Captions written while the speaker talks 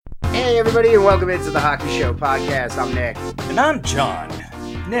Hey everybody, and welcome into the Hockey Show podcast. I'm Nick. And I'm John.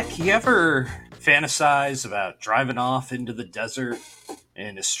 Nick, you ever fantasize about driving off into the desert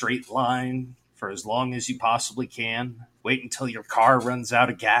in a straight line for as long as you possibly can? Wait until your car runs out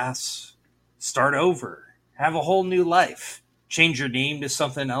of gas? Start over. Have a whole new life. Change your name to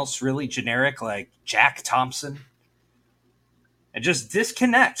something else really generic like Jack Thompson? And just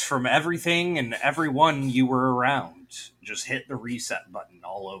disconnect from everything and everyone you were around. Just hit the reset button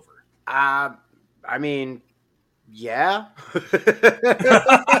all over. I mean, yeah. Who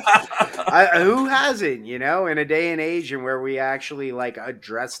hasn't, in a day and age and where we actually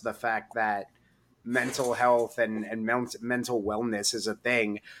address the fact that mental health and mental wellness is a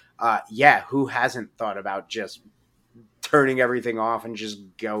thing. Who hasn't thought about just turning everything off and just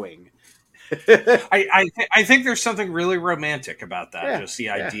going? I think there's something really romantic about that. Just the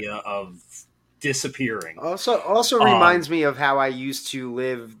idea of disappearing. Also reminds me of how I used to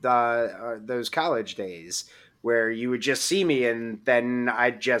live those college days where you would just see me and then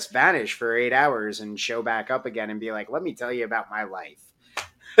I'd just vanish for 8 hours and show back up again and be like, let me tell you about my life.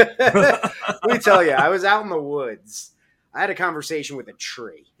 Let me tell you, I was out in the woods. I had a conversation with a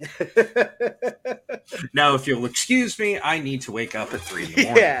tree. Now, if you'll excuse me, I need to wake up at 3 in the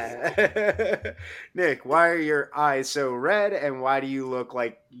morning. Yeah. Nick, why are your eyes so red and why do you look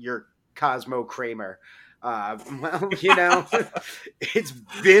like you're Cosmo Kramer? It's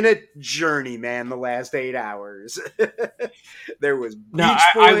been a journey, man, the last 8 hours. There was Beach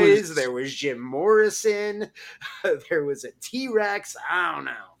Boys, there was Jim Morrison, there was a T-Rex, I don't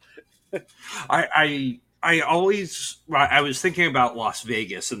know. I was thinking about Las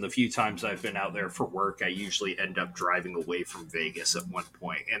Vegas, and the few times I've been out there for work, I usually end up driving away from Vegas at one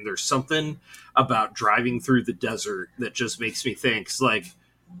point. And there's something about driving through the desert that just makes me think,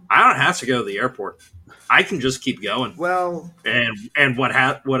 I don't have to go to the airport. I can just keep going. Well, and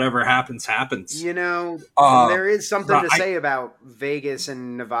whatever happens. There is something to say about Vegas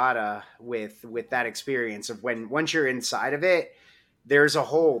and Nevada with that experience of once you're inside of it, there's a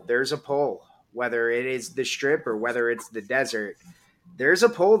pull. Whether it is the strip or whether it's the desert, there's a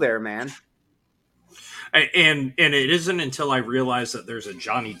pull there, man. And it isn't until I realize that there's a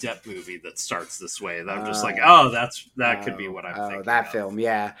Johnny Depp movie that starts this way that I'm just that could be what I'm thinking. That film,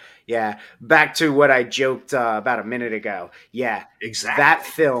 yeah. Back to what I joked about a minute ago. Yeah, exactly. That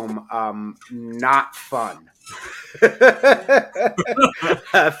film, not fun. That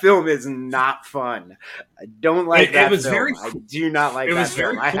film is not fun. I don't like that film. I do not like that film. It was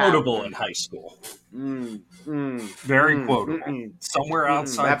very quotable in high school. Very quotable. Somewhere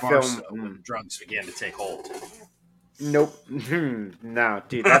outside Barstow when drugs began to take hold. Nope. No,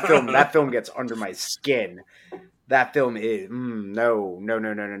 dude, that film gets under my skin. That film is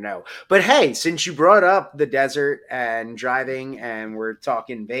no. But hey, since you brought up the desert and driving and we're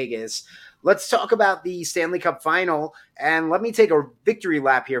talking Vegas, let's talk about the Stanley Cup final. And let me take a victory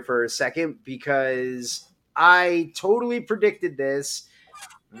lap here for a second because I totally predicted this.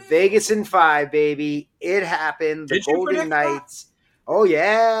 Vegas in 5, baby. It happened. The Golden Knights. That? Oh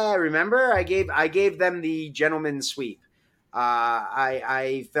yeah, remember? I gave them the gentleman's sweep.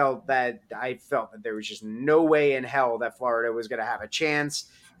 I felt that there was just no way in hell that Florida was going to have a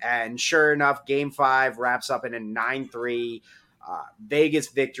chance. And sure enough, Game 5 wraps up in a 9-3 Vegas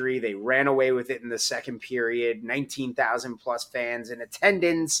victory. They ran away with it in the second period. 19,000 plus fans in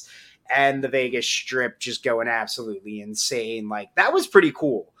attendance. And the Vegas Strip just going absolutely insane. That was pretty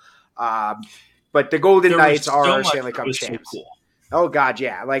cool. But the Golden Knights are our Stanley Cup champs. So cool. Oh, God,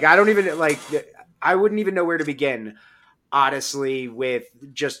 yeah. I wouldn't even know where to begin, honestly, with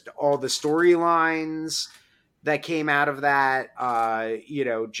just all the storylines that came out of that.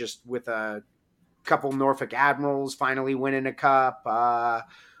 Just with a couple Norfolk Admirals finally winning a cup.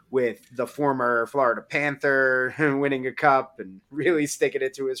 With the former Florida Panther winning a cup and really sticking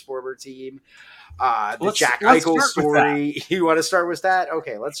it to his former team. The Jack Eichel story. You want to start with that?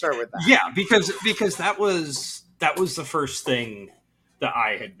 Okay, let's start with that. Yeah, because that was the first thing that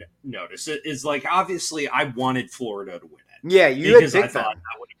I had noticed. It's obviously I wanted Florida to win it. Yeah, you had picked I thought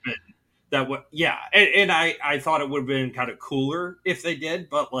that would have been and I thought it would have been kind of cooler if they did,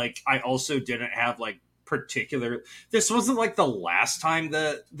 but I also didn't have particular. This wasn't the last time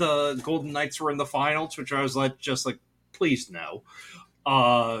the Golden Knights were in the finals, which I was please no.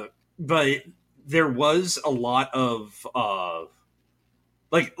 But there was a lot of I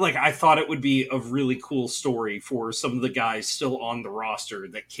thought it would be a really cool story for some of the guys still on the roster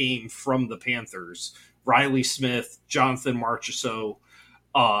that came from the Panthers, Riley Smith, Jonathan Marchessault,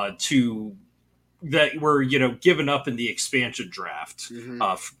 that were, given up in the expansion draft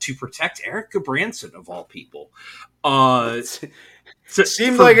to protect Eric Goodbranson, of all people.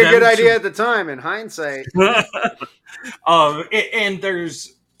 Seemed for like a good them idea to at the time. In hindsight, and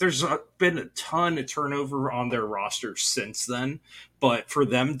there's been a ton of turnover on their roster since then, but for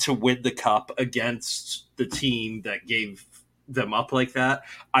them to win the cup against the team that gave them up like that,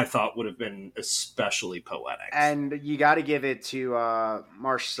 I thought would have been especially poetic. and you got to give it to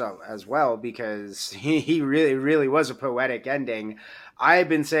Marshall as well, because he really was a poetic ending. I've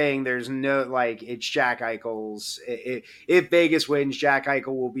been saying there's no, like, it's Jack Eichel's. If Vegas wins, Jack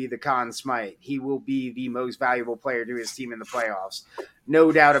Eichel will be the Conn Smythe. He will be the most valuable player to his team in the playoffs.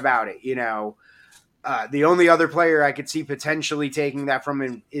 No doubt about it. The only other player I could see potentially taking that from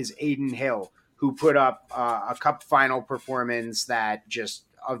him is Aiden Hill, who put up a cup final performance that just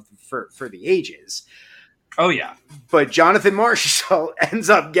for the ages. Oh yeah, But Jonathan Marshall ends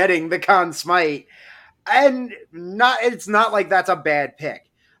up getting the Conn Smythe, and it's not like that's a bad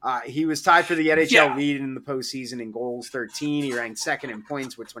pick. He was tied for the NHL lead in the postseason in goals, 13. He ranked second in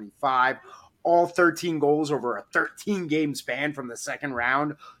points with 25. All 13 goals over a 13-game span from the second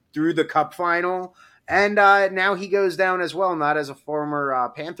round through the cup final. And now he goes down as well, not as a former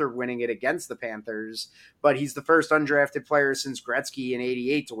Panther winning it against the Panthers, but he's the first undrafted player since Gretzky in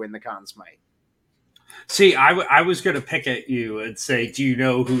 '88 to win the Conn Smythe. See, I was going to pick at you and say, do you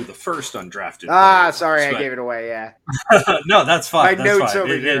know who the first undrafted sorry, I gave it away, yeah. No, that's fine. My that's notes fine.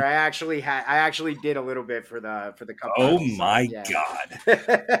 over here, I actually did a little bit for the cup. Oh my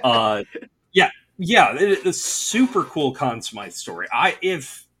God. Yeah, it's a super cool Conn Smythe story.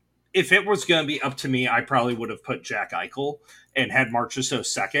 If it was going to be up to me, I probably would have put Jack Eichel and had Marchessault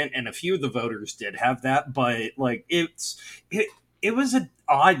second, and a few of the voters did have that, but like it was an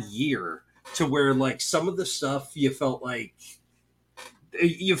odd year to where, like, some of the stuff you felt like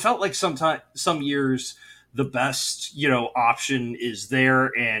some years the best option is there,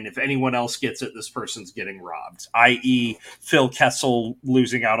 and if anyone else gets it, this person's getting robbed, i.e. Phil Kessel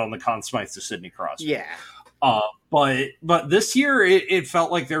losing out on the Conn Smythe to Sidney Crosby. Yeah. But this year it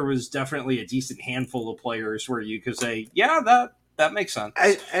felt like there was definitely a decent handful of players where you could say, yeah, that makes sense.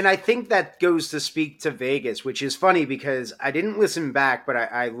 And I think that goes to speak to Vegas, which is funny because I didn't listen back, but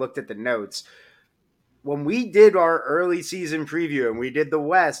I looked at the notes. When we did our early season preview and we did the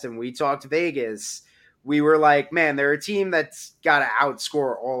West and we talked Vegas, we were like, man, they're a team that's got to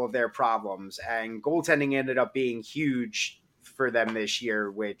outscore all of their problems. And goaltending ended up being huge for them this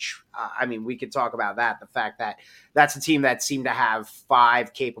year, which, we could talk about that. The fact that that's a team that seemed to have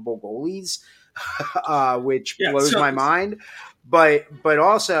 5 capable goalies, which blows my mind. But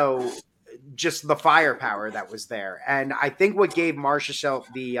also just the firepower that was there. And I think what gave Marchessault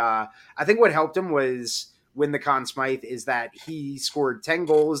I think what helped him was win the Conn Smythe is that he scored 10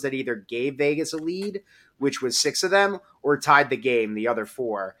 goals that either gave Vegas a lead, which was 6 of them, or tied the game, the other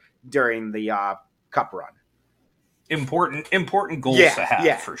 4, during the cup run. Important goals to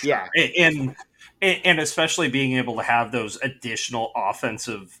have, for sure. Yeah. And especially being able to have those additional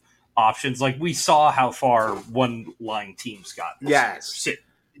offensive options. Like, we saw how far one-line teams got this year,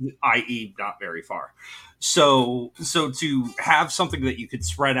 i.e. not very far. So to have something that you could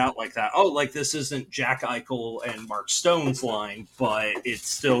spread out like that, like this isn't Jack Eichel and Mark Stone's line, but it's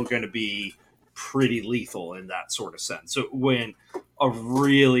still going to be pretty lethal in that sort of sense. So it went a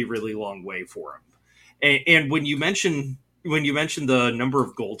really, really long way for him. And when you mention the number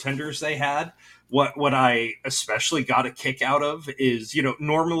of goaltenders they had, what I especially got a kick out of is,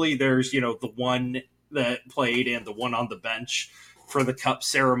 normally there's, the one that played and the one on the bench for the cup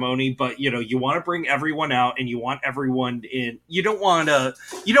ceremony, but you want to bring everyone out and you want everyone in. You don't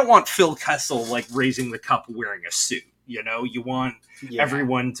want Phil Kessel like raising the cup wearing a suit. You want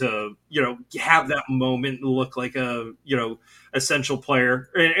everyone to have that moment and look like a essential player,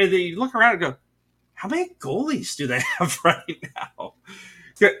 and then you look around and go, how many goalies do they have right now?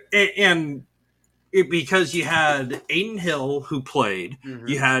 And because you had Aiden Hill who played,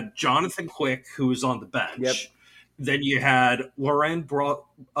 you had Jonathan Quick who was on the bench. Then you had Laurent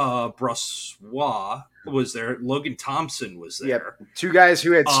Brossois was there. Logan Thompson was there. 2 guys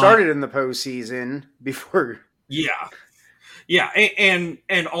who had started in the postseason before. Yeah,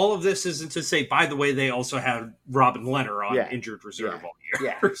 and all of this isn't to say, by the way, they also had Robin Leonard on injured reserve all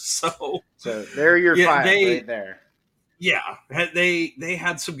year. Yeah. So they're your 5 right there. Yeah, they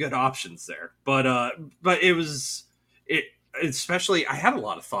had some good options there, but it was especially. I had a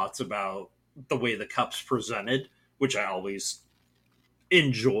lot of thoughts about the way the cup's presented, which I always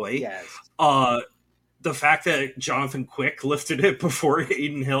enjoy. Yes. The fact that Jonathan Quick lifted it before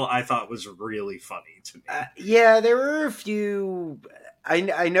Aiden Hill, I thought was really funny to me. There were a few.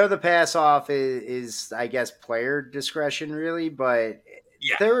 I know the pass off is I guess player discretion really, but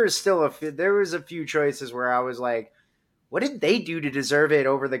there was still there was a few choices where I was like, what did they do to deserve it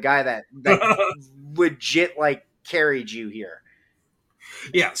over the guy that legit like carried you here?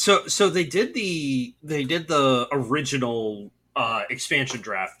 Yeah, so they did the original expansion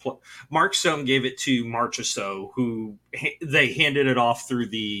draft. Mark Stone gave it to Marchessault, who they handed it off through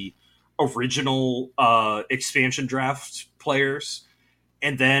the original expansion draft players,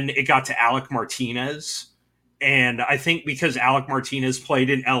 and then it got to Alec Martinez. And I think because Alec Martinez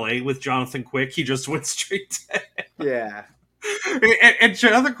played in LA with Jonathan Quick, he just went straight to Yeah. and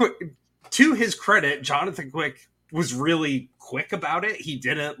Jonathan Quick, to his credit, Jonathan Quick was really quick about it. He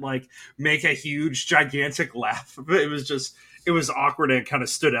didn't like make a huge, gigantic laugh. It was awkward and kind of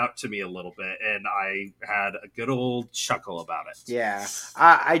stood out to me a little bit. And I had a good old chuckle about it. Yeah.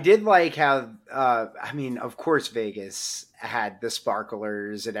 I did like how, I mean, of course, Vegas had the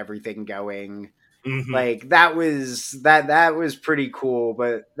sparklers and everything going. Mm-hmm. Like that was pretty cool,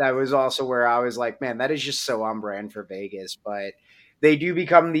 but that was also where I was like, man, that is just so on brand for Vegas. But they do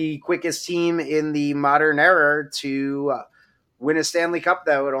become the quickest team in the modern era to win a Stanley Cup,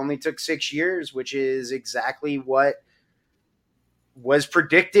 though. It only took 6 years, which is exactly what was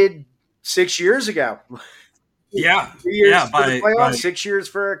predicted 6 years ago. Yeah. 3 years Yeah. for the playoffs, 6 years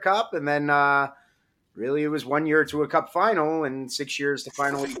for a cup, and then really it was 1 year to a cup final and 6 years to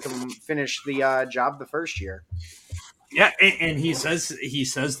finally finish the job the first year. Yeah, and he says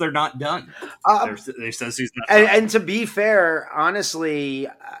they're not done. They says he's not done. done. And to be fair, honestly,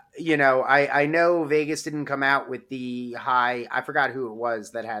 you know, I know Vegas didn't come out with the high. I forgot who it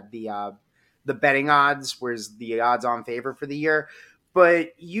was that had the betting odds, whereas the odds on favor for the year.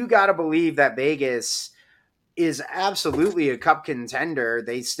 But you got to believe that Vegas is absolutely a cup contender.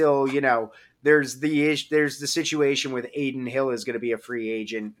 They still, you know, there's the situation with Aiden Hill is going to be a free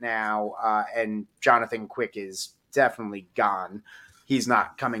agent now, and Jonathan Quick is definitely gone. He's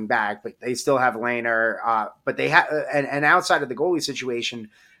not coming back, but they still have Lehner. But they have, and outside of the goalie situation,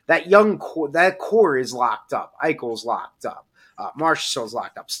 that core is locked up. Eichel's locked up. Marchessault's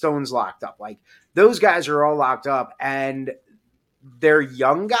locked up. Stone's locked up. Like those guys are all locked up, and they're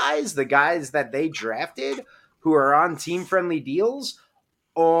young guys, the guys that they drafted who are on team friendly deals,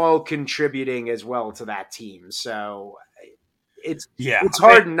 all contributing as well to that team. So it's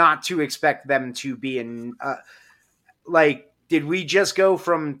hard not to expect them to be in. Like, did we just go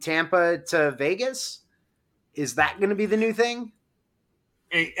from Tampa to Vegas? Is that going to be the new thing?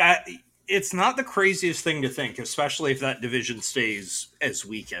 It's not the craziest thing to think, especially if that division stays as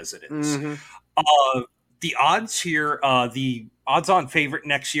weak as it is. Mm-hmm. The odds here, the odds-on favorite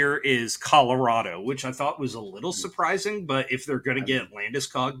next year is Colorado, which I thought was a little surprising. But if they're going to get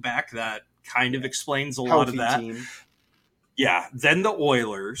Landeskog back, that kind of explains a lot of that. Team. Yeah. Then the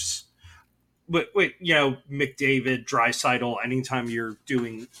Oilers. But wait, you know, McDavid, Draisaitl, anytime you're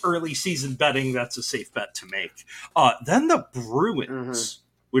doing early season betting, that's a safe bet to make. Then the Bruins,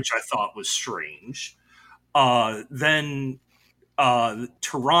 which I thought was strange. Then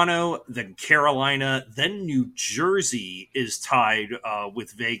Toronto, then Carolina, then New Jersey is tied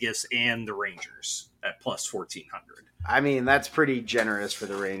with Vegas and the Rangers at plus 1,400. I mean, that's pretty generous for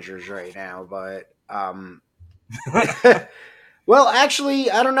the Rangers right now, but well, actually,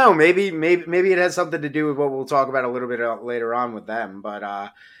 I don't know. Maybe it has something to do with what we'll talk about a little bit later on with them.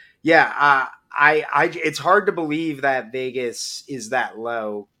 But yeah, it's hard to believe that Vegas is that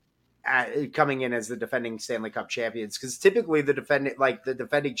low coming in as the defending Stanley Cup champions, because typically the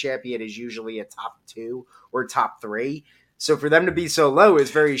defending champion is usually a top 2 or top 3. So for them to be so low is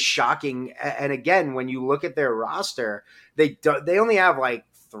very shocking. And again, when you look at their roster, they only have like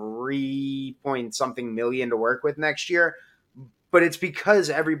 3 point something million to work with next year. But it's because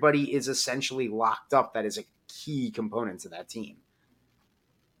everybody is essentially locked up. That is a key component to that team.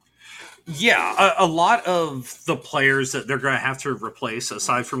 Yeah, a lot of the players that they're going to have to replace,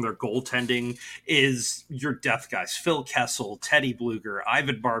 aside from their goaltending, is your depth guys. Phil Kessel, Teddy Bluger,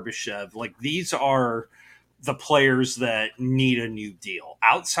 Ivan Barbashev. Like, these are the players that need a new deal.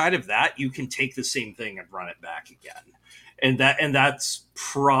 Outside of that, you can take the same thing and run it back again. And that's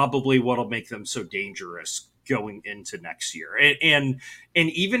probably what'll make them so dangerous going into next year. And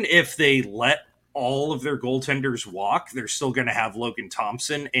even if they let all of their goaltenders walk, they're still going to have Logan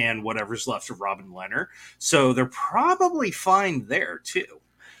Thompson and whatever's left of Robin Lehner. So they're probably fine there too.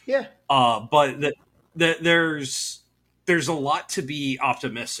 Yeah. But there's a lot to be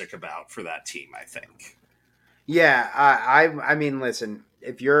optimistic about for that team, I think. Yeah. I mean, listen,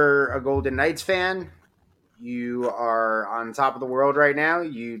 if you're a Golden Knights fan, you are on top of the world right now.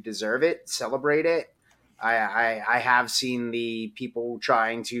 You deserve it. Celebrate it. I have seen the people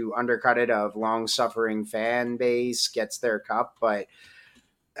trying to undercut it of long-suffering fan base gets their cup, but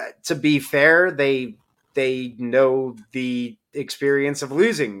to be fair, they they know the experience of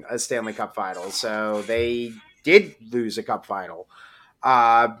losing a Stanley Cup final. So they did lose a cup final.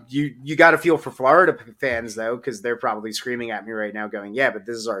 You got to feel for Florida fans though, because they're probably screaming at me right now, going, "Yeah, but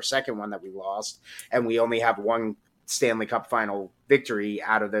this is our second one that we lost, and we only have one Stanley Cup final victory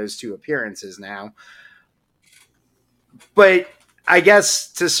out of those two appearances now." But I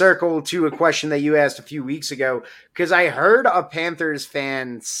guess to circle to a question that you asked a few weeks ago, because I heard a Panthers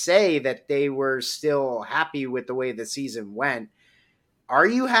fan say that they were still happy with the way the season went. Are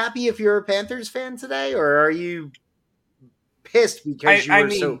you happy if you're a Panthers fan today, or are you pissed because you I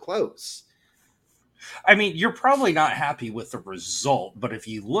were so mean, close? I mean, you're probably not happy with the result, but if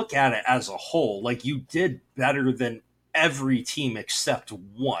you look at it as a whole, like you did better than every team except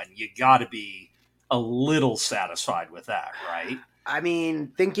one. You got to be a little satisfied with that, right? I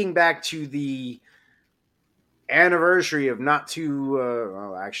mean, thinking back to the anniversary of not too,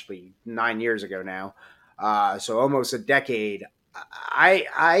 well, actually 9 years ago now, so almost a decade. I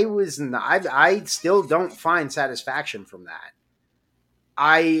still don't find satisfaction from that.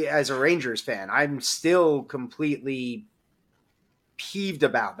 As a Rangers fan, I'm still completely peeved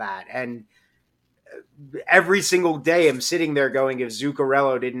about that. And every single day I'm sitting there going, if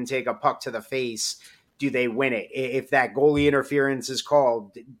Zuccarello didn't take a puck to the face, do they win it? If that goalie interference is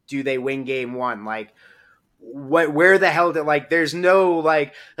called, do they win game one? Like, where the hell did, like, there's no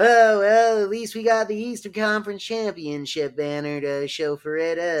like, oh well, at least we got the Eastern Conference Championship banner to show for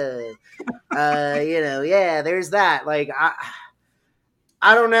it. Yeah, there's that. Like,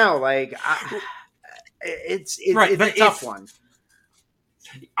 I don't know. Like, Right, it's a but tough one.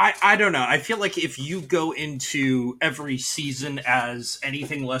 I don't know. I feel like if you go into every season as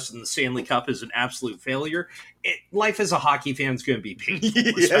anything less than the Stanley Cup is an absolute failure, life as a hockey fan is going to be painful,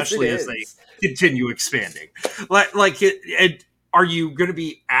 Yes, especially it as they is. continue expanding. Are you going to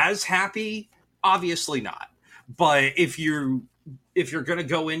be as happy? Obviously not. But if you're going to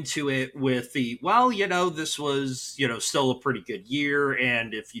go into it with the, well, this was, still a pretty good year,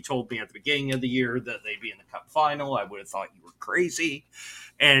 and if you told me at the beginning of the year that they'd be in the Cup final, I would have thought you were crazy.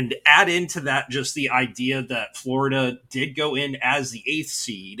 And add into that just the idea that Florida did go in as the 8th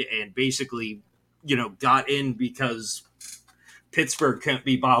seed and basically, got in because Pittsburgh couldn't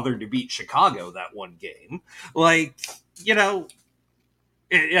be bothered to beat Chicago that one game. Like,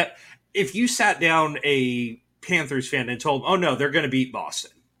 if you sat down a Panthers fan and told them, oh no, they're going to beat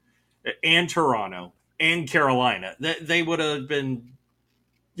Boston and Toronto and Carolina, they would have been,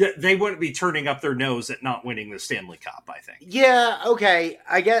 they wouldn't be turning up their nose at not winning the Stanley Cup, I think. Yeah, okay.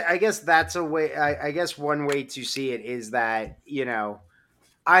 I guess that's a way. I guess one way to see it is that,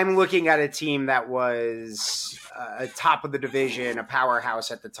 I'm looking at a team that was top of the division, a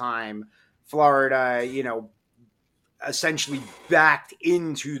powerhouse at the time. Florida, essentially backed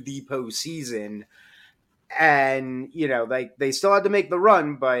into the postseason. And, like, they still had to make the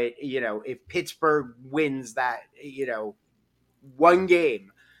run, but, if Pittsburgh wins that, one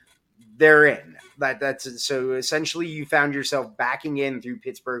game, they're in. That's so essentially you found yourself backing in through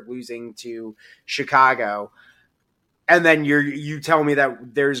Pittsburgh losing to Chicago. And then you tell me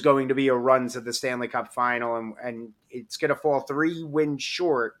that there's going to be a run to the Stanley Cup final, and it's going to fall 3 wins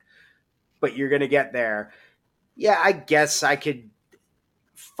short, but you're going to get there. Yeah, I guess I could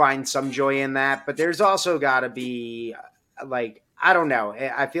find some joy in that, but there's also got to be, like, I don't know.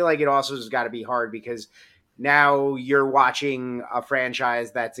 I feel like it also has got to be hard because now you're watching a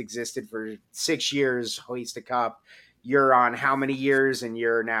franchise that's existed for 6 years hoist a cup. You're on how many years, and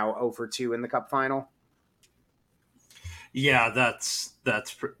you're now 0 for 2 in the cup final? Yeah, that's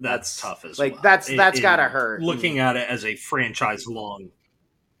tough as like, well. That's gotta hurt. Looking at it as a franchise long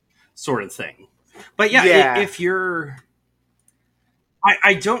sort of thing. But yeah, Yeah. if you're,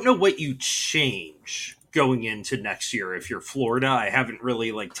 I don't know what you change going into next year if you're Florida. I haven't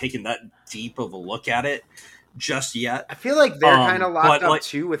really taken that deep of a look at it just yet. I feel like they're kind of locked up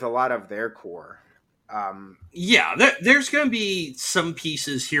too with a lot of their core. Yeah, there's going to be some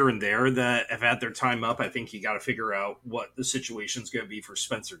pieces here and there that have had their time up. I think you got to figure out what the situation's going to be for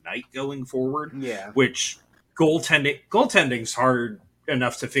Spencer Knight going forward. Yeah, which goaltending's hard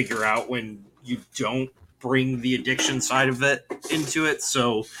enough to figure out when you don't bring the addiction side of it into it.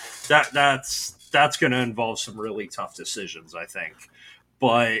 So that's going to involve some really tough decisions, I think.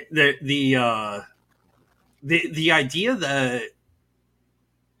 But the idea that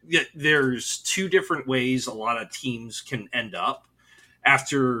there's 2 different ways a lot of teams can end up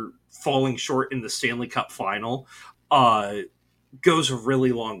after falling short in the Stanley Cup final goes a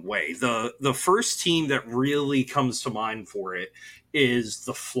really long way. The first team that really comes to mind for it is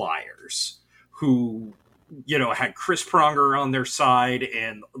the Flyers, who had Chris Pronger on their side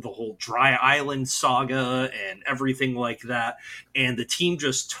and the whole Dry Island saga and everything like that. And the team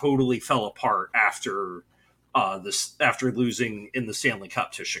just totally fell apart after after losing in the Stanley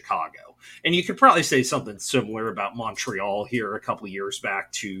Cup to Chicago. And you could probably say something similar about Montreal here a couple years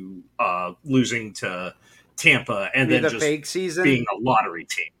back to losing to Tampa and then the just fake season being a lottery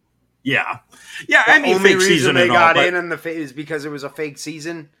team. Yeah. Yeah, the I mean, only fake reason season they and got all, in the is because it was a fake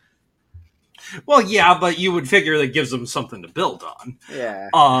season. well, yeah, but you would figure that gives them something to build on. Yeah.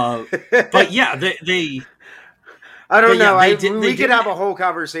 But yeah, they I don't know. Yeah, we could have a whole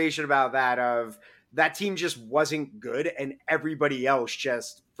conversation about that. Of that team just wasn't good, and everybody else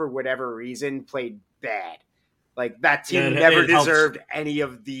just, for whatever reason, played bad. Like that team never deserved any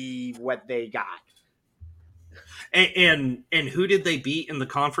of what they got. And who did they beat in the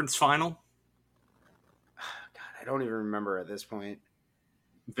conference final? God, I don't even remember at this point.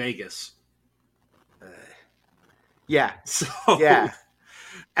 Vegas. Yeah. So yeah.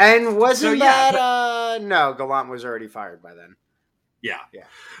 And wasn't that no, Gallant was already fired by then. Yeah. Yeah.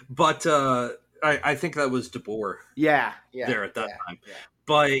 But I think that was DeBoer. Yeah. There at that time. Yeah.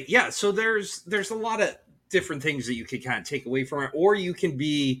 But yeah, so there's a lot of different things that you could kind of take away from it. Or you can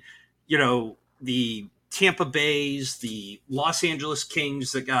be, the Tampa Bays, the Los Angeles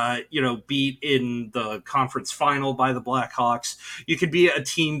Kings that got, beat in the conference final by the Blackhawks. You could be a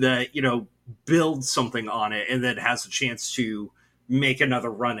team that, builds something on it and then has a chance to make another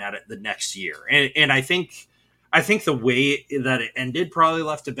run at it the next year. And I think the way that it ended probably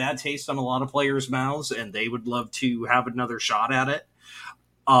left a bad taste on a lot of players' mouths, and they would love to have another shot at it.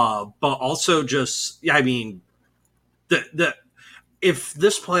 But also just, I mean, if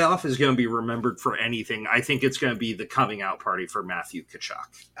this playoff is going to be remembered for anything, I think it's going to be the coming out party for Matthew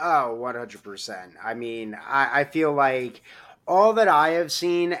Tkachuk. Oh, 100%. I mean, I feel like all that I have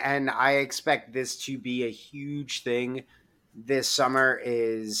seen, and I expect this to be a huge thing this summer,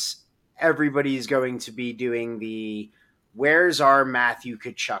 is everybody's going to be doing the where's our Matthew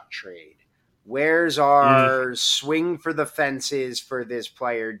Tkachuk trade? Where's our swing for the fences for this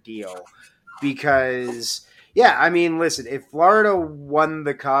player deal? Because, yeah, I mean, listen, if Florida won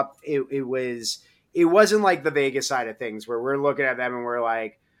the cup, it wasn't like the Vegas side of things where we're looking at them and we're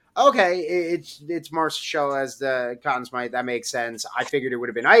like, okay, it's Marshall as the Conn Smythe. That makes sense. I figured it would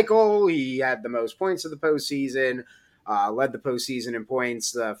have been Eichel. He had the most points of the postseason, led the postseason in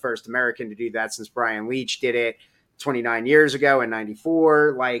points, the first American to do that since Brian Leetch did it 29 years ago in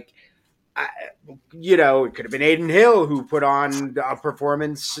 94. Like, it could have been Adin Hill who put on a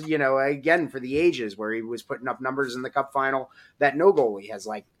performance, again for the ages, where he was putting up numbers in the cup final that no goalie has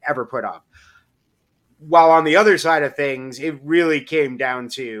ever put up. While on the other side of things, it really came down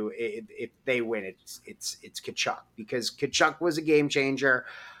to if they win, it's Tkachuk, because Tkachuk was a game changer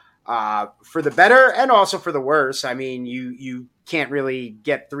for the better and also for the worse. I mean, you can't really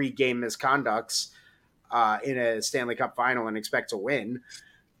get 3 game misconducts in a Stanley Cup final and expect to win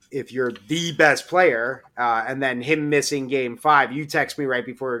if you're the best player. And then him missing game 5, you text me right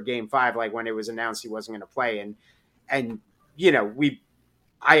before game 5, like when it was announced he wasn't going to play, and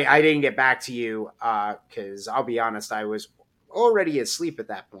I didn't get back to you because I'll be honest, I was already asleep at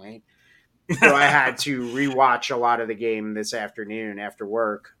that point. So I had to rewatch a lot of the game this afternoon after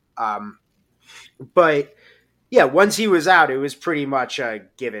work. But yeah, once he was out, it was pretty much a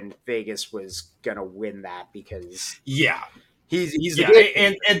given Vegas was going to win that because he's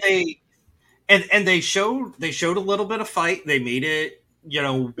the and they showed a little bit of fight. They made it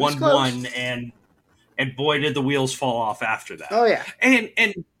 1-1 and boy, did the wheels fall off after that. Oh yeah, and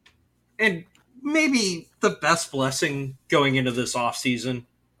maybe the best blessing going into this offseason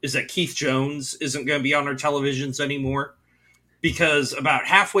is that Keith Jones isn't going to be on our televisions anymore, because about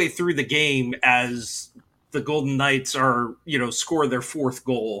halfway through the game, as the Golden Knights are score their 4th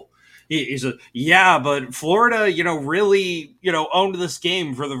goal, he's but Florida really owned this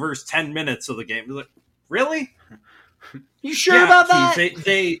game for the first 10 minutes of the game. Like, really? You sure about that?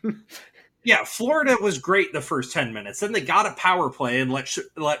 They Yeah, Florida was great the first 10 minutes. Then they got a power play and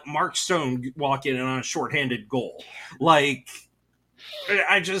let Mark Stone walk in on a shorthanded goal. Like,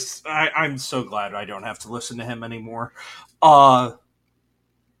 I'm so glad I don't have to listen to him anymore. Well,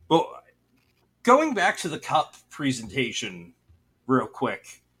 going back to the cup presentation real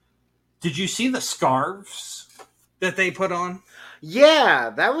quick, did you see the scarves that they put on?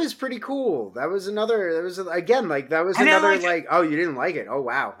 Yeah, that was pretty cool. That was another, oh, you didn't like it. Oh,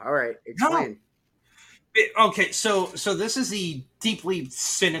 wow. All right. Explain. Okay, so this is the deeply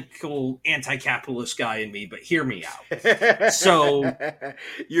cynical anti-capitalist guy in me, but hear me out. So,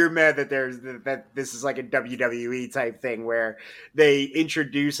 You're mad that that this is like a WWE type thing where they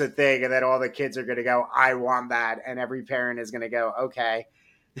introduce a thing and then all the kids are going to go, "I want that," and every parent is going to go, "Okay."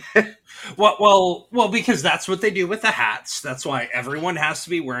 because that's what they do with the hats. That's why everyone has to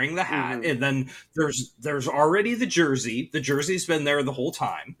be wearing the hat. Mm-hmm. And then there's already the jersey. The jersey's been there the whole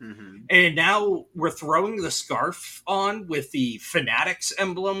time. Mm-hmm. And now we're throwing the scarf on with the Fanatics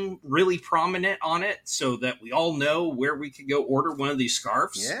emblem really prominent on it so that we all know where we could go order one of these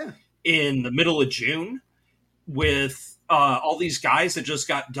scarves Yeah. in the middle of June with all these guys that just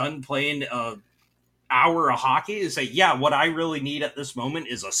got done playing hour of hockey to say, yeah, what I really need at this moment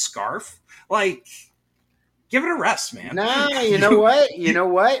is a scarf. Like, give it a rest, man. No, you know what? You know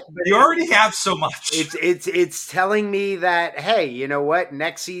what? But you already have so much. It's telling me that, hey, you know what?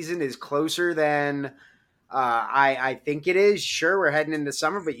 Next season is closer than I think it is. Sure, we're heading into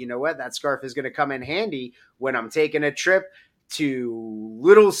summer, but you know what? That scarf is going to come in handy when I'm taking a trip to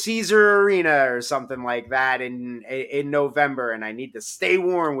Little Caesar Arena or something like that in November, and I need to stay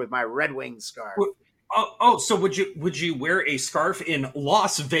warm with my Red Wings scarf. So would you wear a scarf in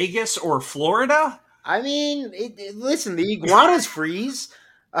Las Vegas or Florida? I mean, listen, the iguanas freeze.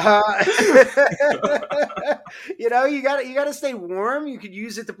 You know, you got to stay warm. You could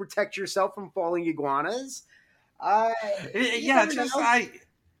use it to protect yourself from falling iguanas. Yeah, I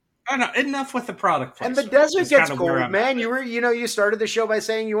don't know. Enough with the product placement. And the desert gets cold, man. You started the show by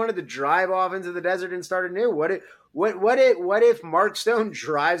saying you wanted to drive off into the desert and start anew. What if Mark Stone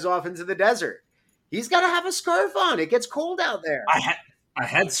drives off into the desert? He's got to have a scarf on. It gets cold out there. A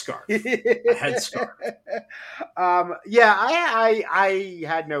headscarf. Yeah, I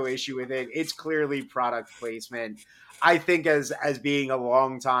had no issue with it. It's clearly product placement. I think as being a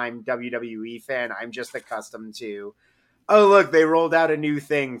longtime WWE fan, I'm just accustomed to, oh, look, they rolled out a new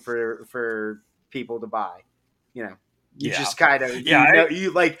thing for people to buy. You know, just kind of,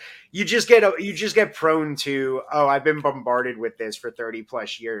 you just get prone to, oh, I've been bombarded with this for 30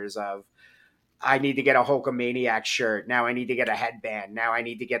 plus years of, I need to get a Hulkamaniac shirt. Now I need to get a headband. Now I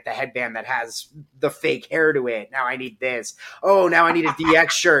need to get the headband that has the fake hair to it. Now I need this. Oh, now I need a DX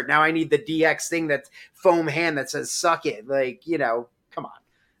shirt. Now I need the DX thing that's foam hand that says suck it. Like, you know, come on.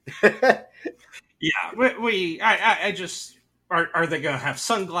 Yeah, I just, are they going to have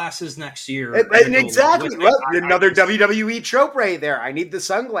sunglasses next year? Exactly. Well, another WWE trope right there. I need the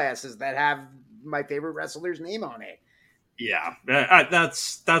sunglasses that have my favorite wrestler's name on it. Yeah,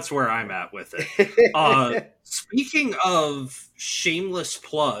 that's where I'm at with it. Speaking of shameless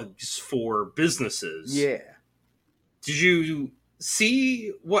plugs for businesses, yeah, did you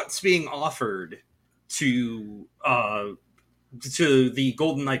see what's being offered to the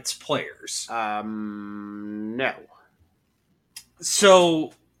Golden Knights players? No.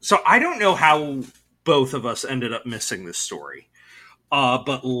 So I don't know how both of us ended up missing this story,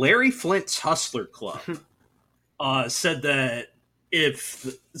 but Larry Flint's Hustler Club. Said that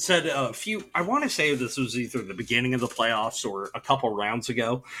I want to say this was either the beginning of the playoffs or a couple rounds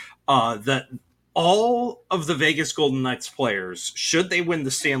ago, that all of the Vegas Golden Knights players, should they win the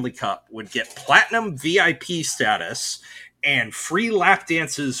Stanley Cup, would get platinum VIP status and free lap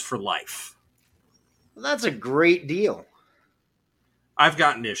dances for life. Well, that's a great deal. I've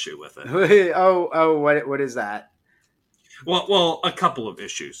got an issue with it. What is that? Well, a couple of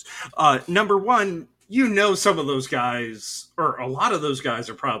issues. Number one, you know, some of those guys, or a lot of those guys,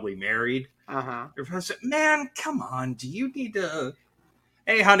 are probably married. Man, come on. Do you need to...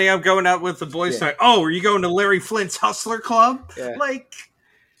 Hey, honey, I'm going out with the boys tonight. Oh, are you going to Larry Flint's Hustler Club? Yeah. Like,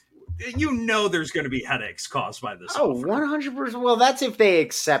 you know there's going to be headaches caused by this offer. 100%. Well, that's if they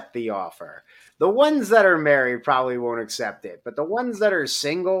accept the offer. The ones that are married probably won't accept it. But the ones that are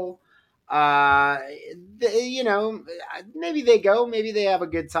single... you know, maybe they go, maybe they have a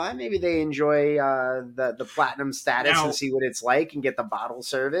good time, maybe they enjoy the platinum status and see what it's like and get the bottle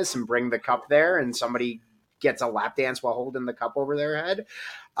service and bring the cup there and somebody gets a lap dance while holding the cup over their head.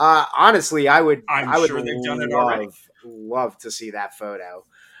 Honestly, I would sure they've done it already. Love to see that photo.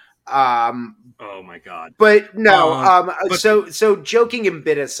 Oh my God. But no, so joking a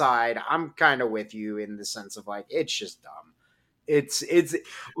bit aside, I'm kind of with you in the sense of like, it's just dumb.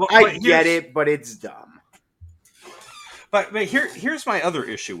 I get it, but it's dumb. But here's my other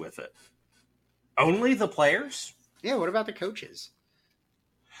issue with it. Only the players? Yeah, what about the coaches?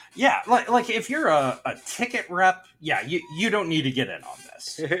 Yeah, like if you're a ticket rep, yeah, you don't need to get in on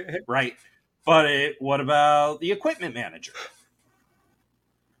this, right? But what about the equipment manager?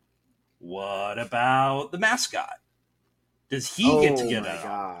 What about the mascot? Does he get to Oh get my it on?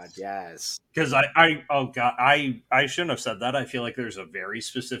 God, yes. Because oh god, I shouldn't have said that. I feel like there's a very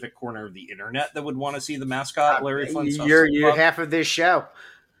specific corner of the internet that would want to see the mascot Larry Flintstone's You're Club. half of this show.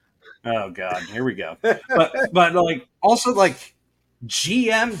 Oh god, here we go. But like also like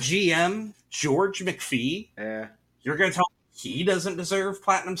GM George McPhee. Yeah. You're gonna tell me he doesn't deserve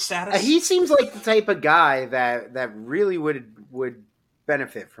platinum status? He seems like the type of guy that really would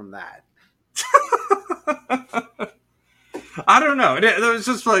benefit from that. I don't know. It was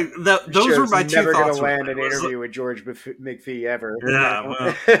just like those were my two never thoughts. Never going to land an interview with George McPhee ever. Yeah,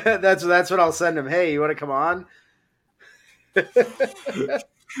 well. that's what I'll send him. Hey, you want to come on?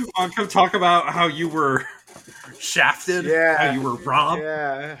 I'll come talk about how you were shafted. Yeah, how you were robbed.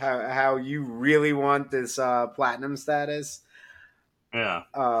 Yeah, how you really want this platinum status. Yeah.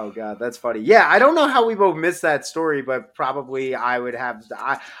 Oh god, that's funny. Yeah, I don't know how we both missed that story, but probably I would have.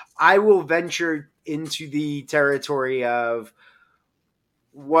 I will venture into the territory of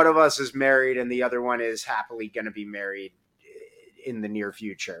one of us is married and the other one is happily going to be married in the near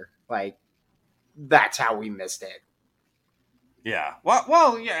future. Like, that's how we missed it. Yeah.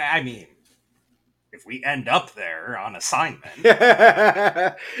 Well, yeah. I mean, if we end up there on assignment.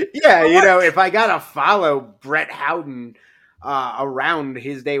 Yeah, you know, if I gotta follow Brett Howden around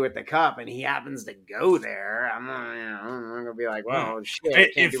his day with the cup and he happens to go there, I'm gonna be like, well, shit,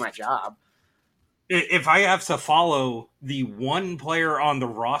 I can't do my job. If I have to follow the one player on the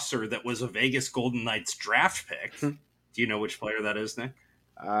roster that was a Vegas Golden Knights draft pick, do you know which player that is, Nick?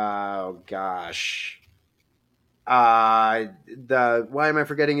 Oh gosh. Why am I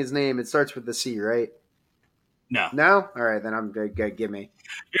forgetting his name? It starts with the C, right? No. All right, then I'm good. Give me.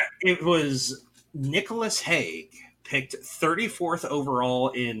 Yeah, it was Nicholas Hague, picked 34th overall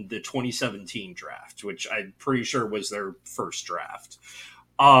in the 2017 draft, which I'm pretty sure was their first draft.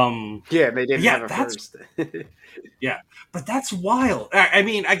 Yeah, they didn't have a first. Yeah, but that's wild. I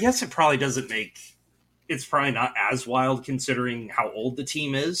mean, I guess it probably doesn't make. It's probably not as wild considering how old the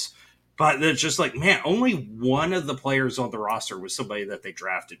team is. But it's just like, man, only one of the players on the roster was somebody that they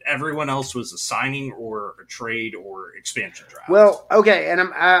drafted. Everyone else was a signing or a trade or expansion draft. Well, okay, and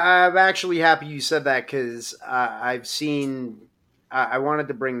I'm actually happy you said that because I've seen. I wanted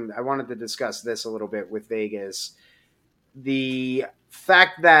to discuss this a little bit with Vegas. The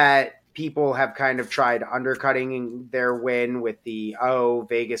fact that people have kind of tried undercutting their win with the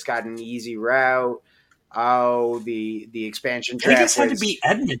Vegas got an easy route. The expansion draft. Vegas had to be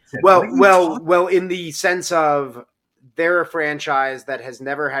Edmonton. Well, in the sense of they're a franchise that has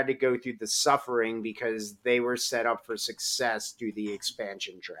never had to go through the suffering because they were set up for success through the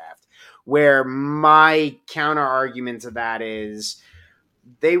expansion draft. Where my counter argument to that is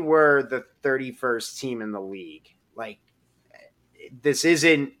they were the 31st team in the league. Like, this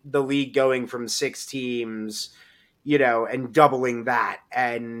isn't the league going from 6 teams, you know, and doubling that,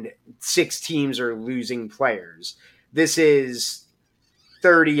 and 6 teams are losing players. This is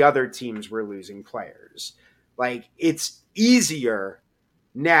 30 other teams were losing players. Like, it's easier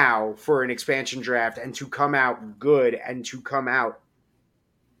now for an expansion draft and to come out good and to come out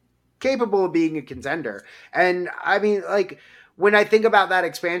capable of being a contender. And I mean, like, when I think about that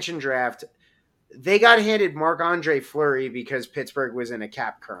expansion draft, they got handed Marc-Andre Fleury because Pittsburgh was in a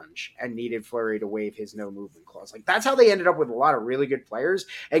cap crunch and needed Fleury to waive his no movement clause. Like, that's how they ended up with a lot of really good players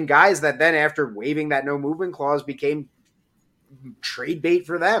and guys that then after waiving that no movement clause became trade bait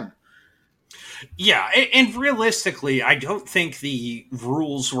for them. Yeah, and realistically, I don't think the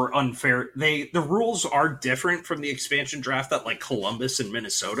rules were unfair. The rules are different from the expansion draft that like Columbus and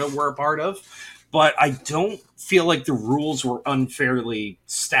Minnesota were a part of, but I don't feel like the rules were unfairly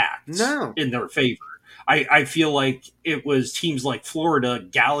stacked in their favor. I feel like it was teams like Florida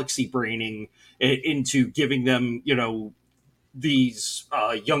galaxy braining into giving them, you know, these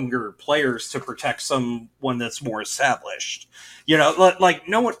younger players to protect someone that's more established. You know, like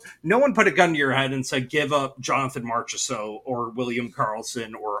no one put a gun to your head and said, give up Jonathan Marchessault or William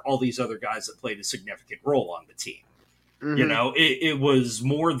Karlsson or all these other guys that played a significant role on the team. Mm-hmm. You know, it was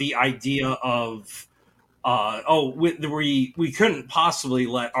more the idea of, we couldn't possibly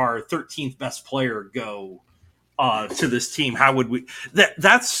let our 13th best player go to this team. How would we?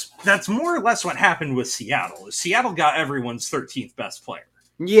 That's more or less what happened with Seattle. Seattle got everyone's 13th best player.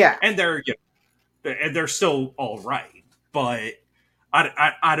 Yeah, and they're still all right, but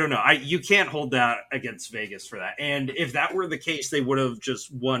I don't know. You can't hold that against Vegas for that. And if that were the case, they would have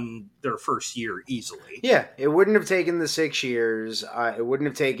just won their first year easily. Yeah, it wouldn't have taken the 6 years. It wouldn't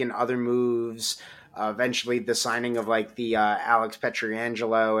have taken other moves. Eventually, the signing of like the Alex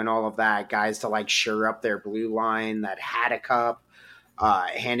Pietrangelo and all of that, guys to like shore up their blue line that had a cup,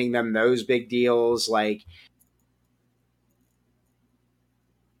 handing them those big deals. Like,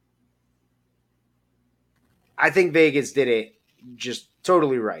 I think Vegas did it just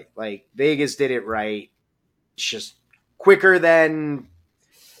totally right. Like Vegas did it right. It's just quicker than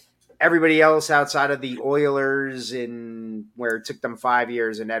everybody else outside of the Oilers in where it took them 5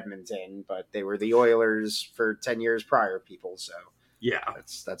 years in Edmonton, but they were the Oilers for 10 years prior, people. So yeah,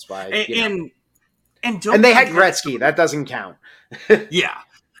 that's why. And they had Gretzky. That doesn't count. Yeah.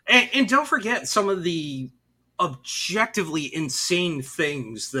 And don't forget some of the objectively insane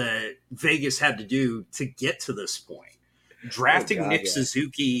things that Vegas had to do to get to this point. Drafting Nick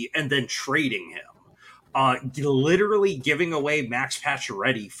Suzuki and then trading him. Literally giving away Max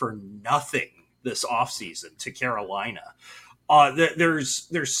Pacioretty for nothing this offseason to Carolina.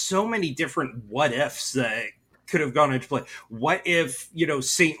 There's so many different what ifs that could have gone into play. What if,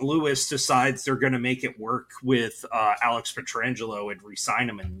 St. Louis decides they're going to make it work with Alex Pietrangelo and re-sign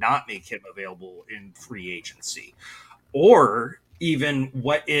him and not make him available in free agency? Or even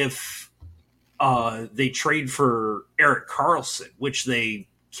what if they trade for Erik Karlsson, which they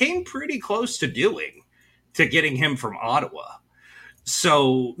came pretty close to doing, to getting him from Ottawa.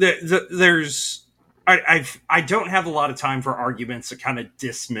 So there's... I don't have a lot of time for arguments that kind of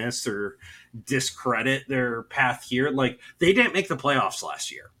dismiss or discredit their path here. Like, they didn't make the playoffs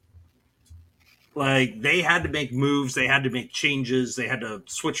last year. Like, they had to make moves. They had to make changes. They had to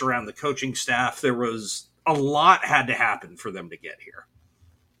switch around the coaching staff. There was a lot had to happen for them to get here.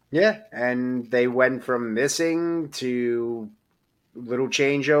 Yeah, and they went from missing to little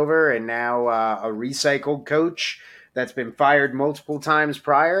changeover, and now a recycled coach that's been fired multiple times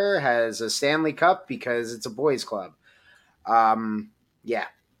prior has a Stanley Cup because it's a boys' club. Yeah.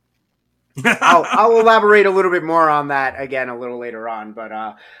 I'll elaborate a little bit more on that again a little later on, but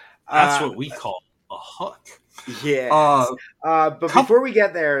that's what we call a hook. Yeah. But before we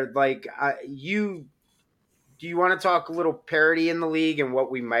get there, like do you want to talk a little parity in the league and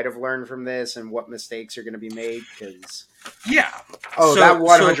what we might have learned from this and what mistakes are going to be made? Because that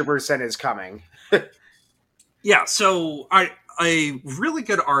 100% is coming. Yeah, so a really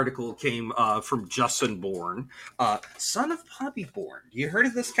good article came from Justin Bourne, son of Bobby Bourne. You heard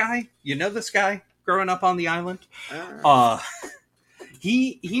of this guy? You know this guy growing up on the island?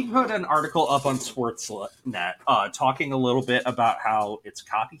 He put an article up on Sportsnet talking a little bit about how it's a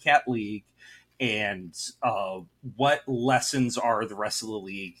copycat league and what lessons are the rest of the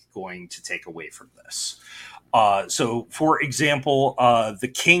league going to take away from this. So, for example, the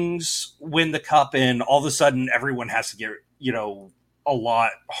Kings win the cup, and all of a sudden, everyone has to get, a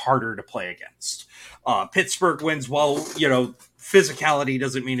lot harder to play against. Pittsburgh wins. Well, physicality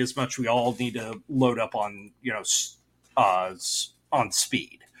doesn't mean as much. We all need to load up on, on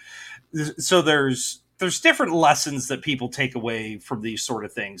speed. So there's different lessons that people take away from these sort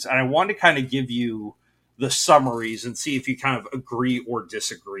of things, and I want to kind of give you the summaries and see if you kind of agree or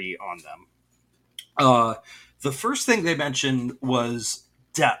disagree on them. The first thing they mentioned was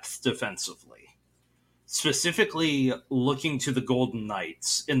depth defensively, specifically looking to the Golden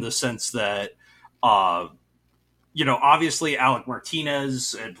Knights in the sense that, obviously Alec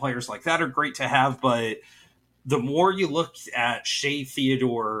Martinez and players like that are great to have, but the more you look at Shea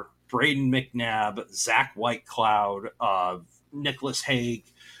Theodore, Braden McNabb, Zach Whitecloud, Nicholas Hague,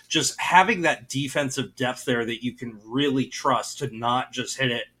 just having that defensive depth there that you can really trust to not just hit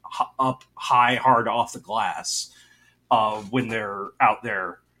it up high, hard off the glass when they're out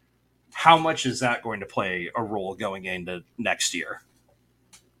there. How much is that going to play a role going into next year?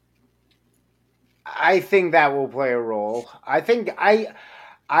 I think that will play a role. I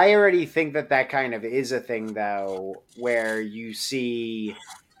already think that kind of is a thing, though, where you see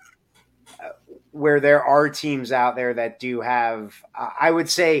where there are teams out there that do have, I would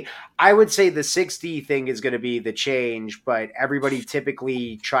say the 60 thing is going to be the change, but everybody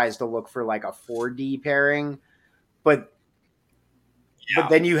typically tries to look for like a 4D pairing. But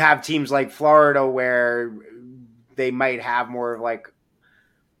then you have teams like Florida where they might have more of like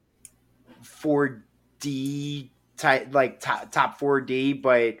 4D type, like top 4D,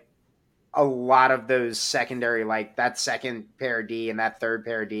 but a lot of those secondary, like that second pair D and that third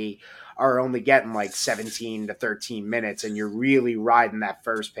pair D are only getting like 17 to 13 minutes, and you're really riding that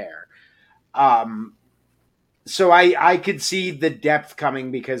first pair. So I could see the depth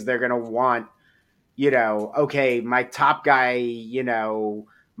coming because they're going to want, okay, my top guy,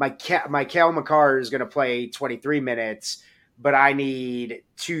 my Cale Makar is going to play 23 minutes, but I need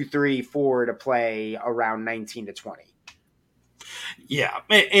 2, 3, 4 to play around 19 to 20. Yeah,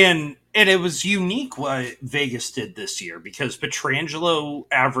 and it was unique what Vegas did this year because Pietrangelo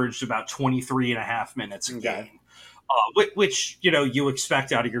averaged about 23 and a half minutes a game, which you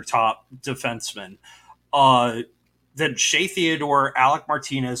expect out of your top defenseman. that Shea Theodore, Alec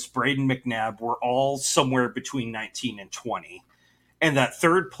Martinez, Braden McNabb were all somewhere between 19 and 20. And that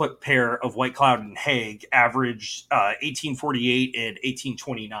third pair of White Cloud and Haig averaged 1848 and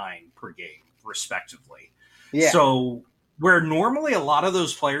 1829 per game, respectively. Yeah. So where normally a lot of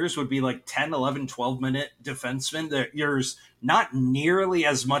those players would be like 10, 11, 12-minute defensemen, there's not nearly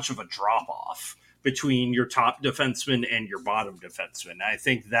as much of a drop-off between your top defenseman and your bottom defenseman. I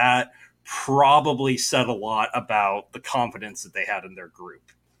think that probably said a lot about the confidence that they had in their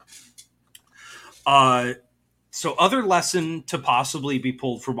group. So other lesson to possibly be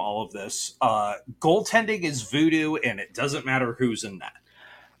pulled from all of this, goaltending is voodoo, and it doesn't matter who's in that.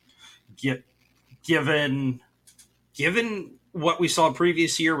 Given what we saw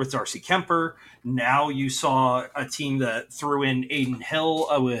previous year with Darcy Kemper, now you saw a team that threw in Aiden Hill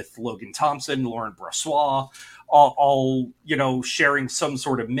with Logan Thompson, Lauren Brossois, all sharing some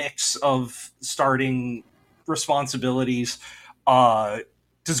sort of mix of starting responsibilities.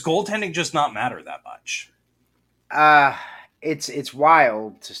 Does goaltending just not matter that much? It's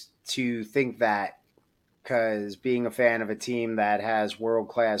wild to think that, because being a fan of a team that has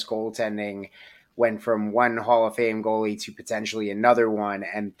world-class goaltending, went from one Hall of Fame goalie to potentially another one,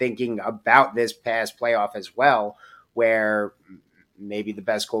 and thinking about this past playoff as well, where maybe the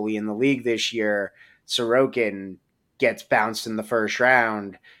best goalie in the league this year, Sorokin, gets bounced in the first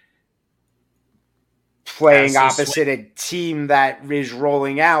round, playing opposite a team that is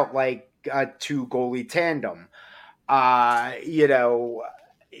rolling out like a 2-goalie tandem. And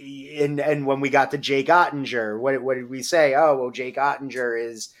when we got to Jake Ottinger, what did we say? Oh, well, Jake Ottinger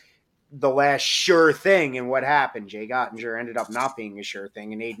is the last sure thing. And what happened? Jake Ottinger ended up not being a sure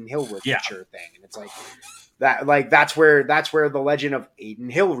thing, and Aiden Hill was the sure thing. And it's like that, that's where the legend of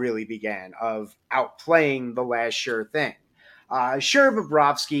Aiden Hill really began, of outplaying the last sure thing. Sure,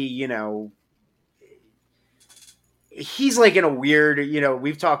 Bobrovsky, he's like in a weird,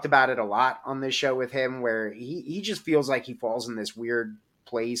 we've talked about it a lot on this show with him, where he just feels like he falls in this weird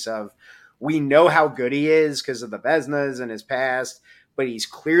place of, we know how good he is because of the Vezinas and his past, but he's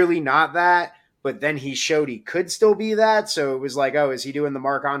clearly not that. But then he showed he could still be that. So it was like, oh, is he doing the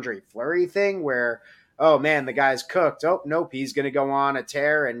Marc-Andre Fleury thing where, oh man, the guy's cooked. Oh, nope, he's going to go on a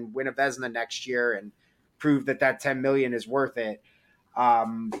tear and win a Vezina next year and prove that $10 million is worth it.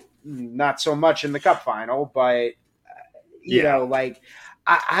 Not so much in the Cup final, but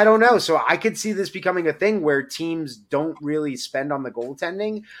I don't know. So I could see this becoming a thing where teams don't really spend on the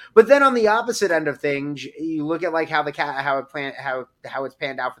goaltending. But then on the opposite end of things, you look at like how it's panned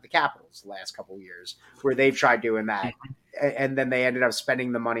out for the Capitals the last couple of years, where they've tried doing that, and then they ended up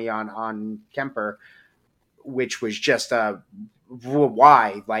spending the money on Kemper, which was just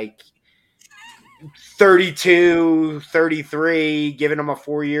why, like 32, 33, giving him a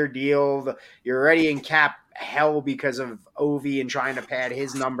 4-year deal. You're already in cap hell because of Ovi and trying to pad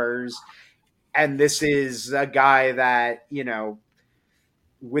his numbers. And this is a guy that,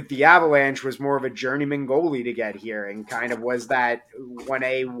 with the Avalanche was more of a journeyman goalie to get here, and kind of was that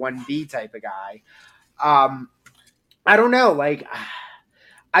 1A, 1B type of guy. I don't know. Like,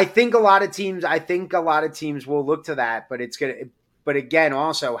 I think a lot of teams will look to that, but again,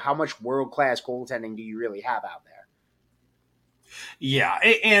 also, how much world-class goaltending do you really have out there? Yeah,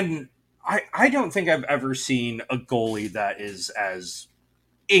 and I don't think I've ever seen a goalie that is as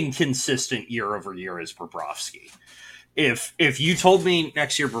inconsistent year over year as Bobrovsky. If you told me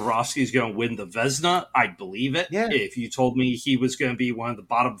next year Bobrovsky is going to win the Vezina, I'd believe it. Yeah. If you told me he was going to be one of the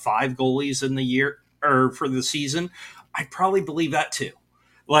bottom 5 goalies in the year or for the season, I'd probably believe that too.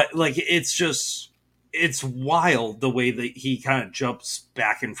 Like it's wild the way that he kind of jumps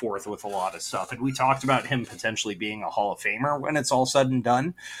back and forth with a lot of stuff. And we talked about him potentially being a Hall of Famer when it's all said and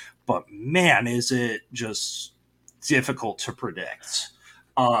done. But man, is it just difficult to predict.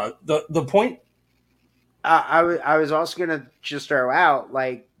 The point I was also going to just throw out,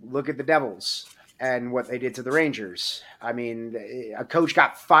 like, look at the Devils and what they did to the Rangers. I mean, a coach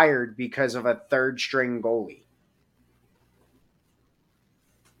got fired because of a third-string goalie.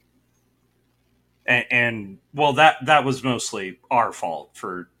 And well, that was mostly our fault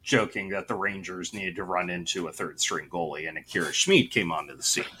for joking that the Rangers needed to run into a third-string goalie, and Akira Schmid came onto the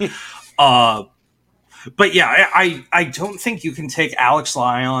scene. But yeah, I don't think you can take Alex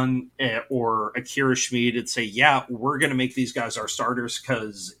Lyon or Akira Schmid and say, yeah, we're going to make these guys our starters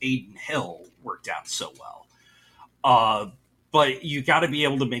because Aiden Hill worked out so well. But you got to be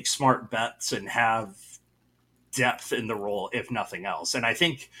able to make smart bets and have depth in the role, if nothing else. And I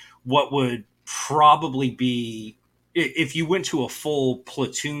think what would probably be, if you went to a full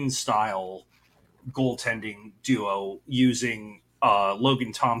platoon style goaltending duo using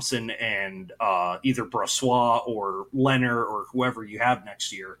Logan Thompson and either Brossois or Leonard or whoever you have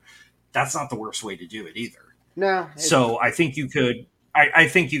next year, that's not the worst way to do it either. No, So I think you could. I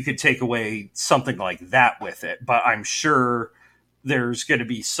think you could take away something like that with it, but I'm sure there's going to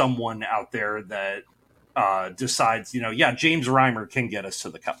be someone out there that decides, yeah, James Reimer can get us to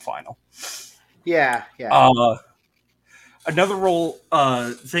the Cup final. yeah. Another role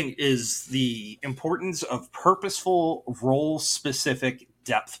thing is the importance of purposeful role specific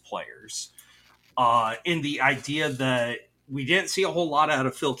depth players. In the idea that we didn't see a whole lot out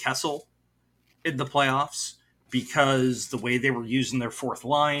of Phil Kessel in the playoffs because the way they were using their fourth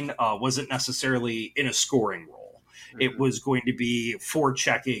line wasn't necessarily in a scoring role. Mm-hmm. It was going to be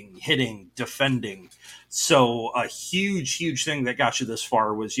forechecking, hitting, defending. So a huge thing that got you this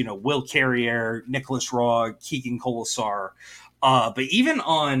far was, Will Carrier, Nicholas Raw, Keegan Colasar. But even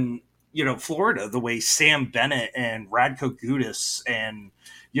on, Florida, the way Sam Bennett and Radko Gudas and,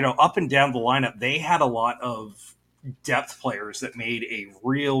 up and down the lineup, they had a lot of depth players that made a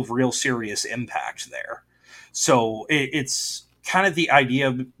real serious impact there. So it's kind of the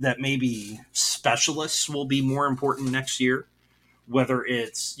idea that maybe specialists will be more important next year, whether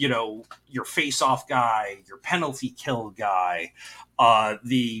it's, your face-off guy, your penalty kill guy,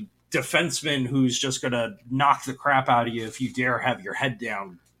 the defenseman who's just going to knock the crap out of you if you dare have your head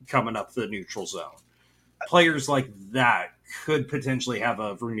down coming up the neutral zone. Players like that could potentially have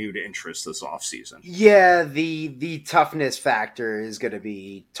a renewed interest this offseason. Yeah, the toughness factor is going to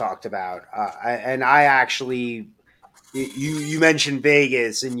be talked about. And I actually, you mentioned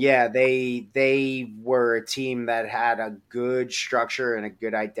Vegas, and yeah, they were a team that had a good structure and a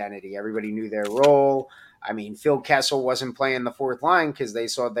good identity. Everybody knew their role. I mean, Phil Kessel wasn't playing the fourth line because they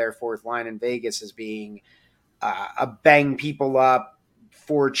saw their fourth line in Vegas as being a bang people up,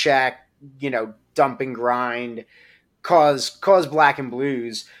 forecheck, dump and grind, cause black and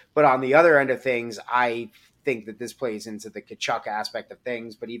blues. But on the other end of things, I think that this plays into the Kachuk aspect of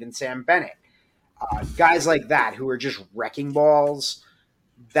things, but even Sam Bennett. Guys like that who are just wrecking balls,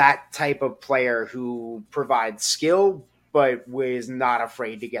 that type of player who provides skill but was not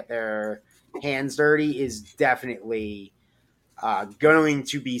afraid to get their hands dirty is definitely going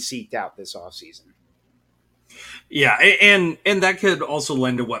to be seeked out this offseason. Yeah, and that could also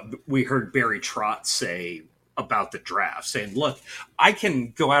lend to what we heard Barry Trotz say about the draft, saying, look, I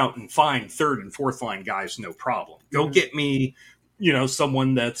can go out and find third and fourth line guys, no problem. Go get me,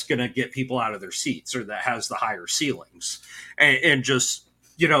 someone that's going to get people out of their seats or that has the higher ceilings. And just,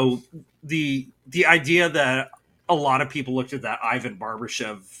 the idea that a lot of people looked at that Ivan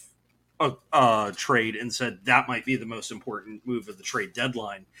Barbashev trade and said that might be the most important move of the trade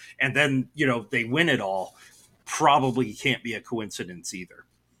deadline. And then, they win it all. Probably can't be a coincidence either.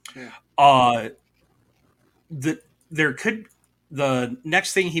 Yeah. The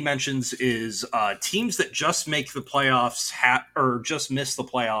next thing he mentions is teams that just make the playoffs or just miss the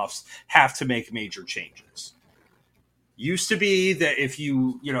playoffs have to make major changes. Used to be that if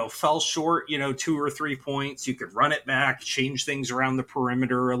you fell short 2 or 3 points, you could run it back, change things around the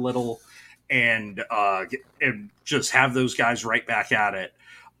perimeter a little, and just have those guys right back at it.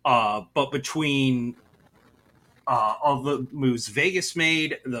 But between all the moves Vegas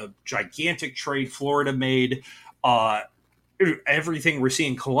made, the gigantic trade Florida made, everything we're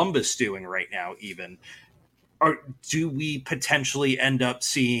seeing Columbus doing right now, even, do we potentially end up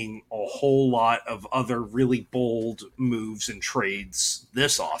seeing a whole lot of other really bold moves and trades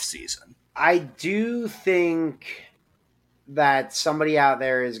this offseason? I do think that somebody out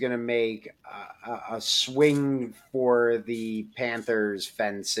there is going to make a swing for the Panthers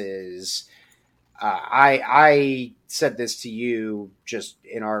fences. I said this to you just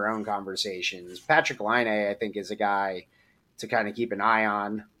in our own conversations. Patrick Laine, I think, is a guy to kind of keep an eye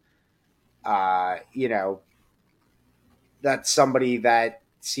on. That's somebody that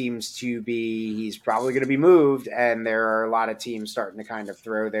seems to be, he's probably going to be moved, and there are a lot of teams starting to kind of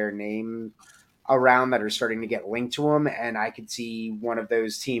throw their name around that are starting to get linked to him, and I could see one of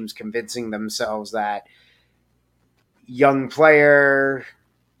those teams convincing themselves that young player,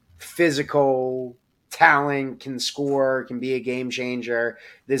 physical talent, can score, can be a game changer.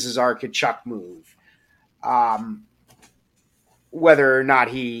 This is our Kachuk move. Whether or not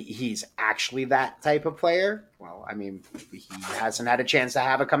he's actually that type of player, well, I mean, he hasn't had a chance to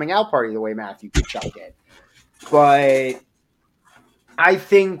have a coming out party the way Matthew Kachuk did. But I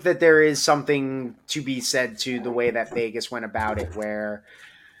think that there is something to be said to the way that Vegas went about it, where,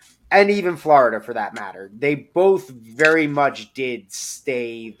 and even Florida for that matter, they both very much did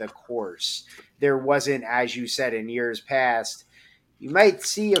stay the course. There wasn't, as you said in years past, you might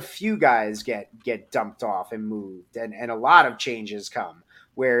see a few guys get dumped off and moved, and a lot of changes come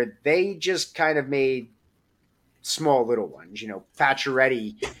where they just kind of made small little ones.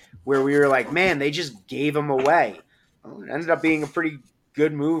 Pacioretty, where we were like, man, they just gave him away. Well, it ended up being a pretty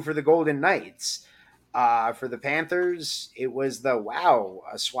good move for the Golden Knights. For the Panthers, it was a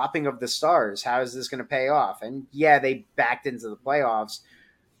swapping of the stars. How is this going to pay off? And yeah, they backed into the playoffs,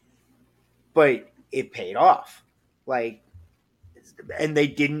 but it paid off. Like, and they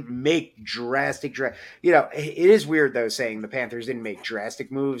didn't make drastic. It is weird though saying the Panthers didn't make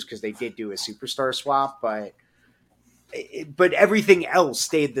drastic moves because they did do a superstar swap, but everything else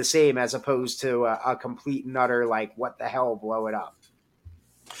stayed the same as opposed to a complete and utter like what the hell, blow it up.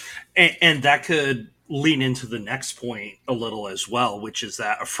 And that could lean into the next point a little as well, which is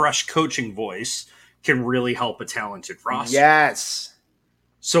that a fresh coaching voice can really help a talented roster. Yes.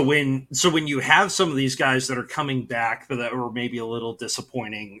 So when you have some of these guys that are coming back that were maybe a little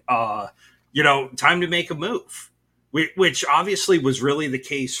disappointing, time to make a move, which obviously was really the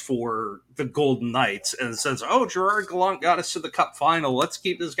case for the Golden Knights in the sense, Gerard Gallant got us to the Cup final. Let's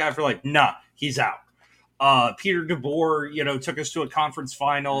keep this guy for nah, he's out. Peter DeBoer, took us to a conference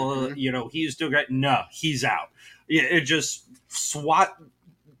final. Mm-hmm. He's doing great. No, he's out. It just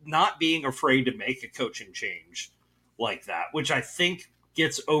not being afraid to make a coaching change like that, which I think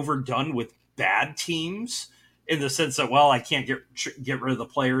gets overdone with bad teams in the sense that, I can't get rid of the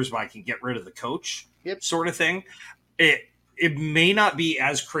players, but I can get rid of the coach, sort of thing. It may not be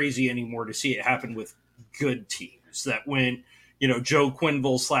as crazy anymore to see it happen with good teams that when, Joe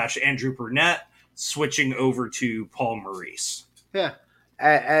Quenneville / Andrew Burnett switching over to Paul Maurice. Yeah.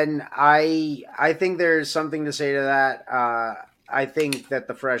 And I think there's something to say to that. I think that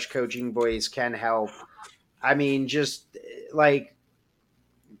the fresh coaching voice can help. I mean, just like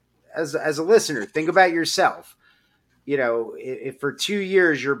as a listener, think about yourself. If for 2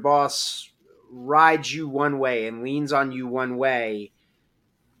 years your boss rides you one way and leans on you one way,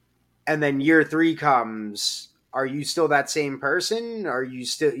 and then year 3 comes, are you still that same person? Are you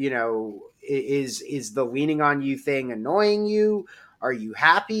still, is the leaning on you thing annoying you? Are you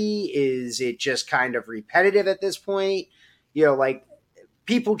happy? Is it just kind of repetitive at this point?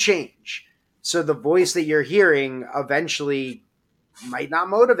 People change. So the voice that you're hearing eventually might not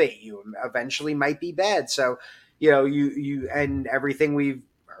motivate you, eventually might be bad. So, you and everything we've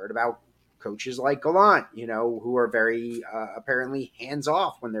heard about coaches like Gallant, who are very apparently hands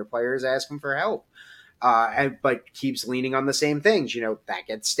off when their players ask them for help. But keeps leaning on the same things, that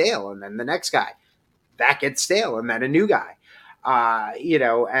gets stale. And then the next guy, that gets stale. And then a new guy,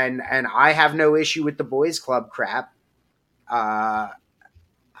 and I have no issue with the boys club crap.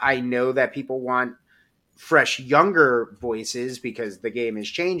 I know that people want fresh, younger voices because the game is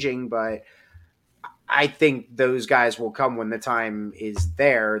changing, but I think those guys will come when the time is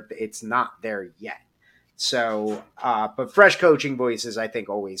there. It's not there yet. So, but fresh coaching voices, I think,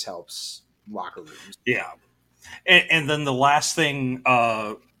 always helps locker rooms. Yeah. And then the last thing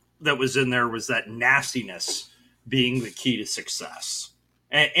that was in there was that nastiness being the key to success.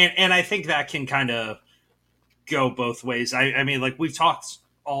 And I think that can kind of go both ways. I mean, like we've talked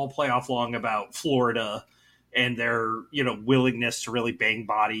all playoff long about Florida and their, willingness to really bang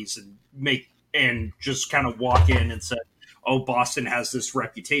bodies and just kind of walk in and say, Boston has this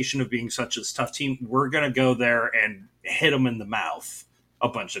reputation of being such a tough team. We're going to go there and hit them in the mouth a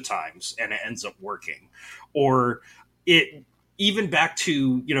bunch of times, and it ends up working. Or it even back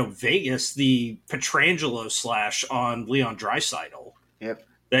to, Vegas, the Petrangelo slash on Leon Draisaitl. Yep.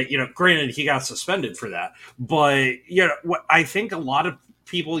 That, granted he got suspended for that, but, what I think a lot of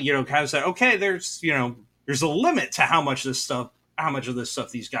people, kind of say, okay, there's a limit to how much of this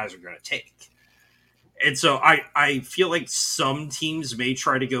stuff these guys are going to take. And so I feel like some teams may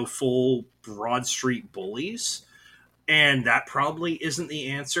try to go full Broad Street bullies, and that probably isn't the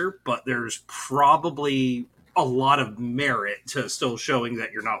answer, but there's probably a lot of merit to still showing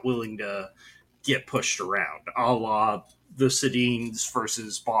that you're not willing to get pushed around, a la the Sedins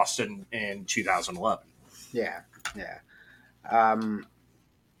versus Boston in 2011. Yeah.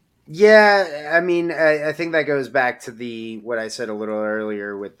 Yeah, I mean, I think that goes back to what I said a little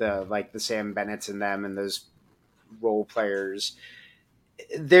earlier with the Sam Bennett's and them and those role players.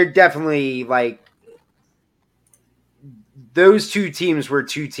 They're definitely those two teams were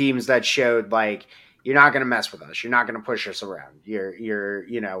two teams that showed you're not going to mess with us. You're not going to push us around.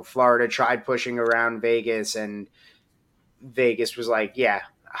 Florida tried pushing around Vegas, and Vegas was like, yeah,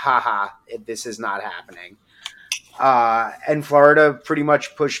 haha, this is not happening. And Florida pretty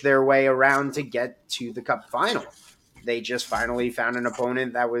much pushed their way around to get to the Cup final. they just finally found an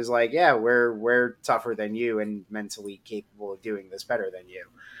opponent that was like, yeah, we're tougher than you and mentally capable of doing this better than you.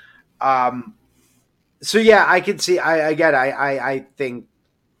 So yeah, I could see. I think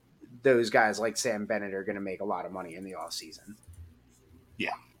those guys like Sam Bennett are going to make a lot of money in the off season.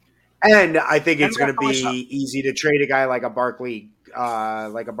 Yeah, and I think it's And going to be rightfully so. easy to trade a guy like a Barkley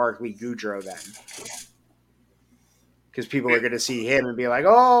Goudreau then, because people are going to see him and be like,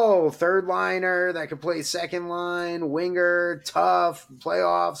 oh, third liner that could play second line, winger, tough,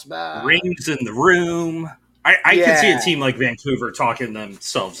 playoffs, Rings in the room. I could see a Yeah. team like Vancouver talking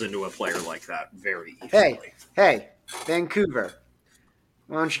themselves into a player like that very easily. Hey, Vancouver.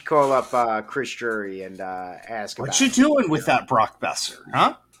 Why don't you call up Chris Drury and ask What about you it? doing with that Brock Besser,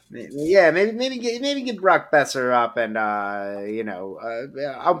 huh? Yeah, maybe get Brock Besser up, and I'll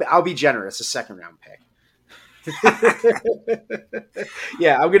be generous, a second round pick.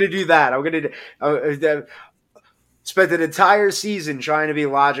 Yeah, I'm gonna do that. I'm gonna spent an entire season trying to be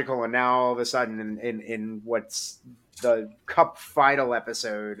logical, and now all of a sudden, in what's the Cup final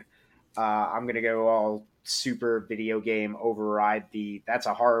episode, I'm gonna go all super video game override the. That's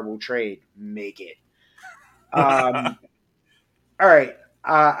a horrible trade. Make it. All right.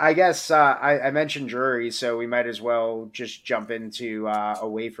 I guess I mentioned Drury, so we might as well just jump into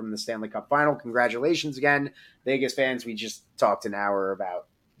away from the Stanley Cup final. Congratulations again, Vegas fans. We just talked an hour about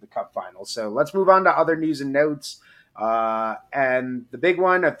the Cup final. So let's move on to other news and notes. And the big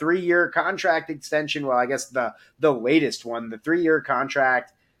one, a 3-year contract extension. Well, I guess the latest one, the 3-year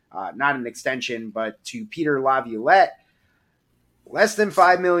contract, not an extension, but to Peter Laviolette. Less than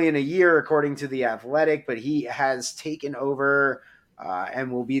 $5 million a year, according to The Athletic, but he has taken over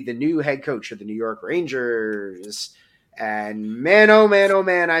and will be the new head coach of the New York Rangers. And man, oh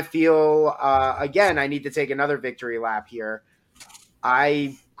man, I feel, again, I need to take another victory lap here.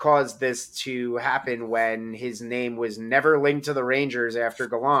 I caused this to happen when his name was never linked to the Rangers after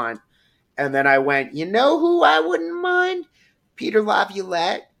Gallant. And then I went, you know who I wouldn't mind? Peter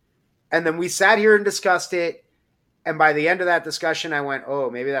Laviolette. And then we sat here and discussed it. And by the end of that discussion, I went,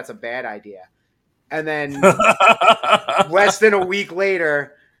 oh, maybe that's a bad idea. And then less than a week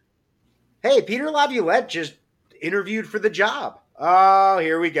later, hey, Peter Laviolette just interviewed for the job. Oh,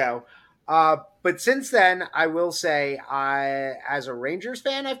 here we go. But since then, I will say, as a Rangers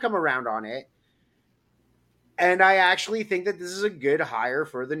fan, I've come around on it. And I actually think that this is a good hire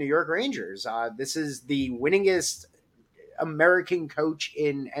for the New York Rangers. This is the winningest American coach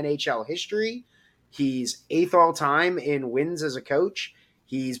in NHL history. He's 8th all time in wins as a coach.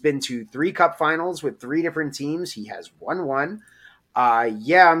 He's been to 3 Cup finals with 3 different teams. He has won one.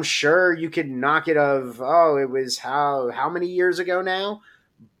 Yeah, I'm sure you could knock it of, it was how many years ago now?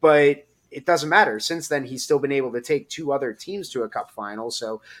 But it doesn't matter. Since then, he's still been able to take 2 other teams to a Cup final.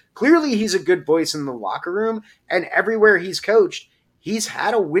 So clearly he's a good voice in the locker room. And everywhere he's coached, he's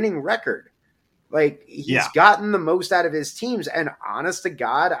had a winning record. Like, he's gotten the most out of his teams. And honest to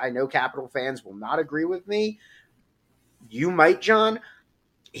God, I know Capital fans will not agree with me. You might, John.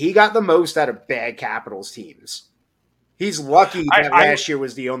 He got the most out of bad Capitals teams. He's lucky that last year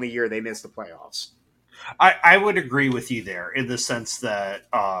was the only year they missed the playoffs. I would agree with you there in the sense that,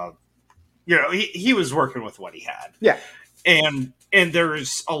 he was working with what he had. Yeah. And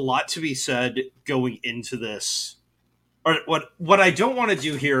there's a lot to be said going into this. Or what I don't want to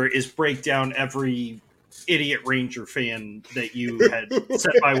do here is break down every idiot Ranger fan that you had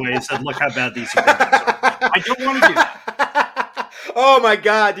set my way and said, look how bad these opinions are. I don't want to do that. Oh my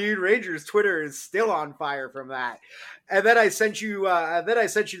God, dude. Rangers Twitter is still on fire from that. And then I sent you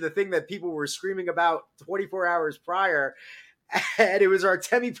the thing that people were screaming about 24 hours prior. And it was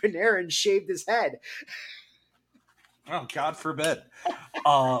Artemi Panarin shaved his head. Oh, God forbid.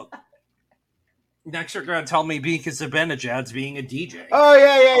 Next, you're going to tell me Bika Zibanejad's being a DJ. Oh,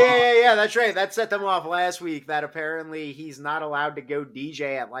 yeah. That's right. That set them off last week that apparently he's not allowed to go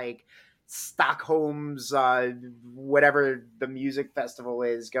DJ at, like, Stockholm's, whatever the music festival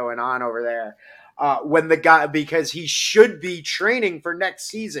is going on over there. Because he should be training for next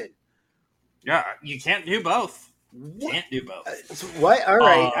season. Yeah, you can't do both. Can't do both. What? All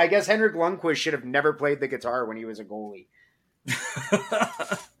right. I guess Henrik Lundqvist should have never played the guitar when he was a goalie.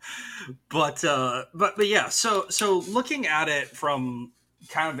 But yeah, so looking at it from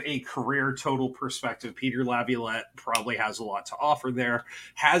kind of a career total perspective, Peter Laviolette probably has a lot to offer there,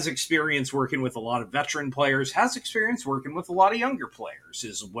 has experience working with a lot of veteran players, has experience working with a lot of younger players,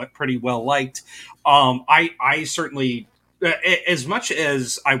 is what pretty well liked. I certainly, as much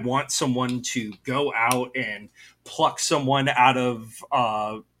as I want someone to go out and pluck someone out of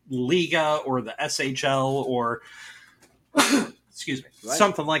Liga or the SHL or excuse me,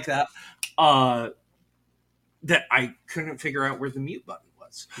 something like that. that I couldn't figure out where the mute button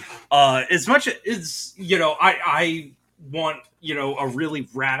was. As much as, I want, a really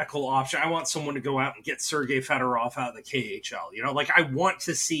radical option. I want someone to go out and get Sergei Fedorov out of the KHL. I want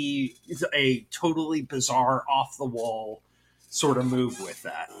to see a totally bizarre, off the wall sort of move with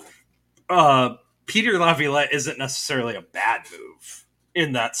that. Peter Laviolette isn't necessarily a bad move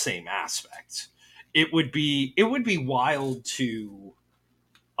in that same aspect. It would be wild to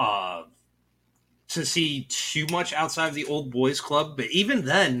see too much outside of the old boys club, but even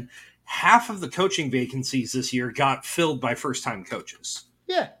then, half of the coaching vacancies this year got filled by first-time coaches.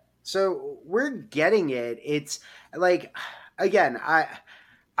 Yeah, so we're getting it. It's like, again,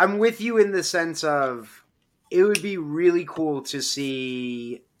 I'm with you in the sense of it would be really cool to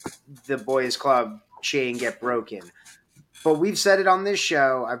see the boys club chain get broken, but we've said it on this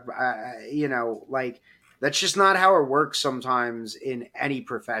show. That's just not how it works sometimes in any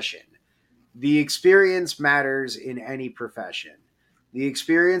profession. The experience matters in any profession. The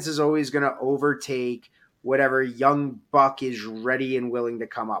experience is always going to overtake whatever young buck is ready and willing to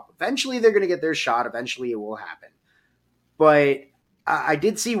come up. Eventually, they're going to get their shot. Eventually, it will happen. But I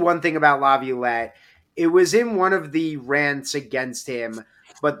did see one thing about Laviolette. It was in one of the rants against him.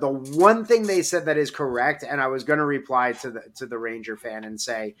 But the one thing they said that is correct, and I was going to reply to the Ranger fan and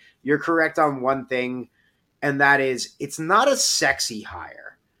say, you're correct on one thing, and that is it's not a sexy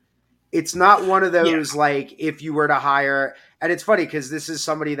hire. It's not one of those, like, if you were to hire, and it's funny because this is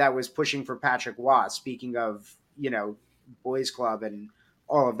somebody that was pushing for Patrick Waugh, speaking of, boys club and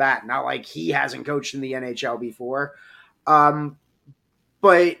all of that. Not like he hasn't coached in the NHL before.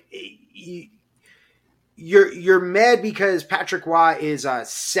 But you're mad because Patrick Waugh is a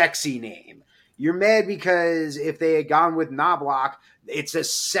sexy name. You're mad because if they had gone with Knobloch, it's a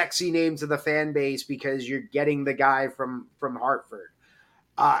sexy name to the fan base because you're getting the guy from Hartford.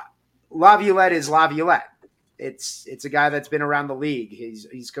 Laviolette is Laviolette. It's a guy that's been around the league.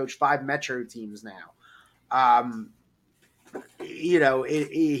 He's coached 5 Metro teams now.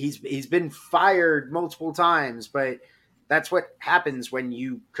 He's been fired multiple times, but that's what happens when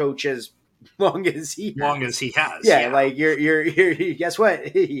you coach as long as he has. Yeah, like you're guess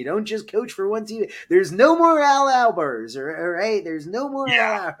what? You don't just coach for one team. There's no more Al Albers, right? There's no more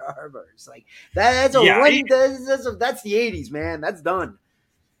Al Albers. Like that's that's the 80s, man. That's done.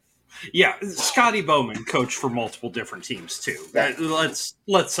 Yeah, Scotty Bowman coached for multiple different teams too. Yeah. Let's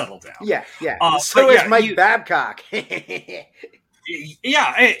settle down. Yeah. So is Mike Babcock.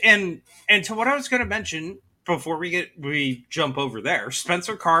 Yeah, and to what I was going to mention before we jump over there,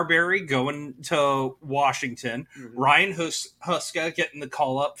 Spencer Carberry going to Washington, Ryan Huska getting the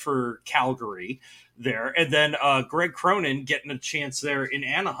call up for Calgary there, and then Greg Cronin getting a chance there in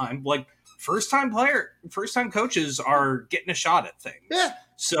Anaheim. Like first time coaches are getting a shot at things. Yeah.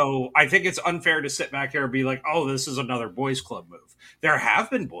 So I think it's unfair to sit back here and be like, oh, this is another boys club move. There have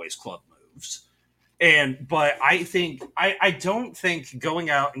been boys club moves. But I don't think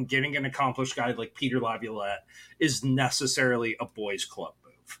going out and getting an accomplished guy like Peter Laviolette is necessarily a boys club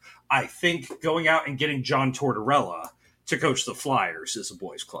move. I think going out and getting John Tortorella to coach the Flyers is a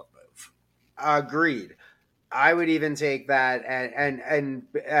boys club move. Agreed. I would even take that and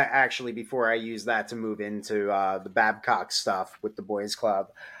actually before I use that to move into the Babcock stuff with the boys club.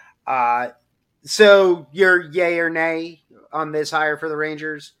 So you're yay or nay on this hire for the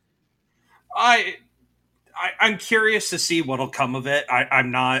Rangers? I'm curious to see what'll come of it. I'm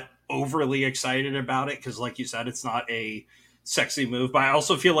not overly excited about it because, like you said, it's not a sexy move. But I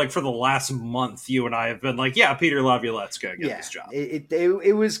also feel like for the last month, you and I have been like, yeah, Peter Laviolette's going to get this job.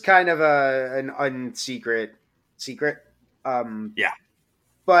 It was kind of an unsecret secret. Yeah.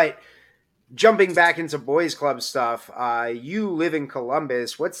 But jumping back into boys club stuff, you live in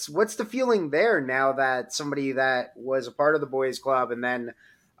Columbus. What's the feeling there now that somebody that was a part of the boys club and then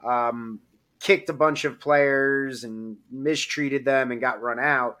kicked a bunch of players and mistreated them and got run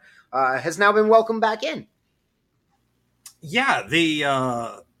out has now been welcomed back in? Yeah,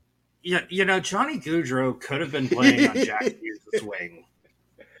 Johnny Gaudreau could have been playing on Jack Hughes' wing,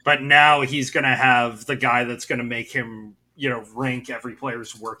 but now he's going to have the guy that's going to make him, rank every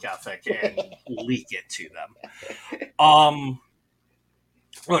player's work ethic and leak it to them.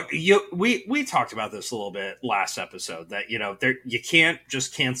 Look, we talked about this a little bit last episode that, you can't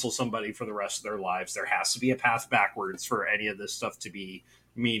just cancel somebody for the rest of their lives. There has to be a path backwards for any of this stuff to be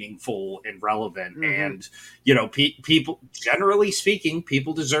meaningful and relevant. Mm-hmm. And, people, generally speaking,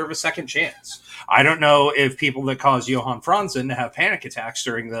 people deserve a second chance. I don't know if people that cause Johan Franzen to have panic attacks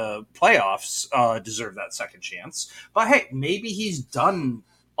during the playoffs deserve that second chance. But hey, maybe he's done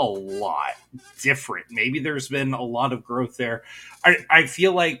a lot different. Maybe there's been a lot of growth there. I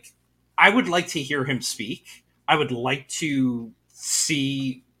feel like I would like to hear him speak. I would like to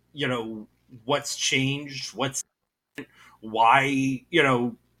see, what's changed, why,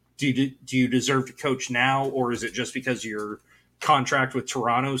 do you deserve to coach now, or is it just because your contract with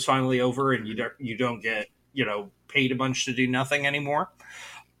Toronto is finally over and you don't get, paid a bunch to do nothing anymore?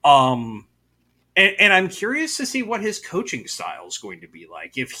 Um, and I'm curious to see what his coaching style is going to be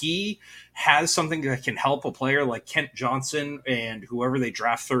like. If he has something that can help a player like Kent Johnson and whoever they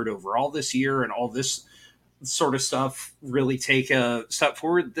draft third overall this year and all this sort of stuff really take a step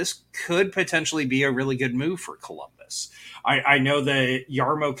forward, this could potentially be a really good move for Columbus. I know that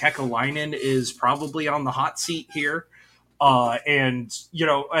Jarmo Kekalainen is probably on the hot seat here. And,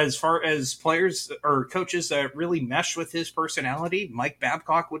 as far as players or coaches that really mesh with his personality, Mike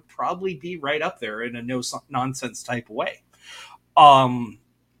Babcock would probably be right up there in a no nonsense type of way. But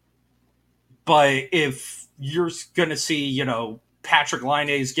if you're going to see, Patrick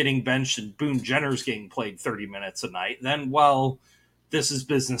Laine's getting benched and Boone Jenner's getting played 30 minutes a night, then, well, this is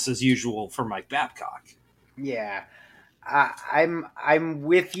business as usual for Mike Babcock. Yeah. I'm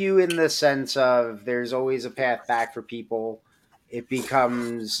with you in the sense of there's always a path back for people. It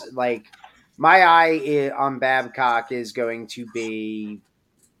becomes like my eye on Babcock is going to be,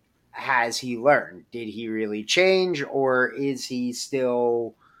 has he learned? Did he really change, or is he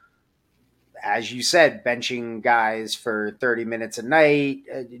still, as you said, benching guys for 30 minutes a night,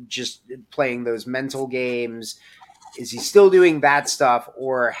 just playing those mental games? Is he still doing that stuff,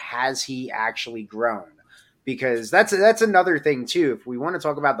 or has he actually grown? Because that's another thing too. If we want to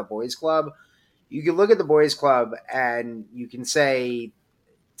talk about the boys club, you can look at the boys club and you can say,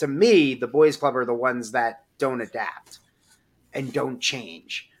 to me, the boys club are the ones that don't adapt and don't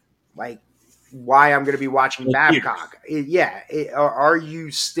change. Like, why I'm going to be watching Babcock. Are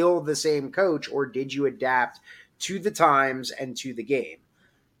you still the same coach, or did you adapt to the times and to the game?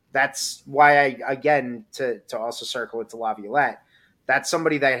 That's why again, to also circle it to Laviolette, that's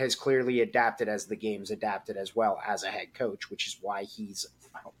somebody that has clearly adapted as the game's adapted as well as a head coach, which is why he's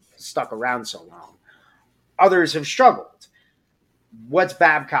stuck around so long. Others have struggled. What's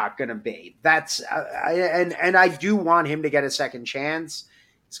Babcock going to be? That's and I do want him to get a second chance.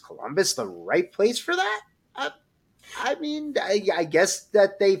 Is Columbus the right place for that? I mean, I guess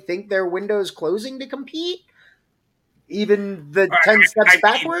that they think their window is closing to compete. Even the 10 steps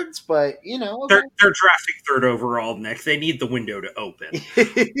backwards, but they're drafting third overall, Nick. They need the window to open.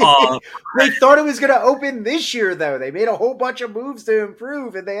 They thought it was going to open this year, though. They made a whole bunch of moves to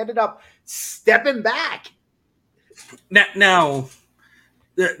improve, and they ended up stepping back. Now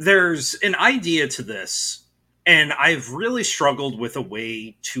there's an idea to this, and I've really struggled with a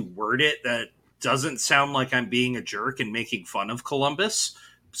way to word it that doesn't sound like I'm being a jerk and making fun of Columbus.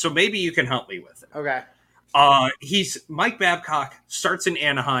 So maybe you can help me with it. Okay. Mike Babcock starts in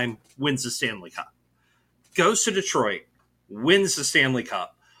Anaheim, wins the Stanley Cup, goes to Detroit, wins the Stanley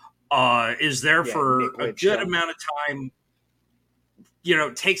Cup, is there for a good amount of time,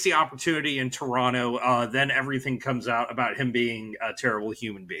 takes the opportunity in Toronto, then everything comes out about him being a terrible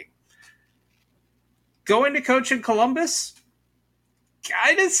human being. Going to coach in Columbus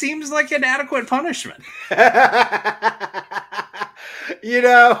kind of seems like an adequate punishment.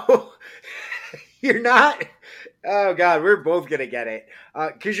 You're not. Oh God, we're both gonna get it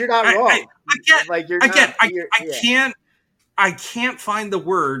because you're not wrong. I can't find the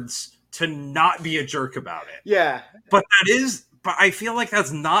words to not be a jerk about it. Yeah, but I feel like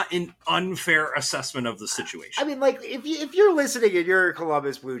that's not an unfair assessment of the situation. I mean, like if you're listening and you're a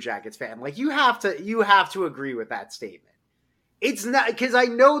Columbus Blue Jackets fan, like you have to agree with that statement. It's not, because I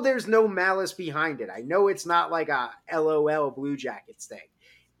know there's no malice behind it. I know it's not like a LOL Blue Jackets thing.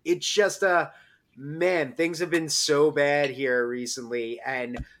 It's just man, things have been so bad here recently.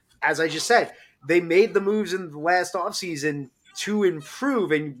 And as I just said, they made the moves in the last offseason to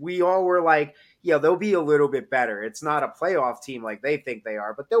improve. And we all were like, yeah, they'll be a little bit better. It's not a playoff team like they think they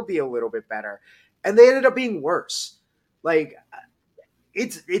are, but they'll be a little bit better. And they ended up being worse. Like,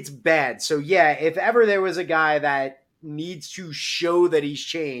 it's bad. So yeah, if ever there was a guy that needs to show that he's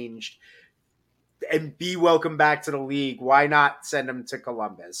changed and be welcome back to the league, why not send him to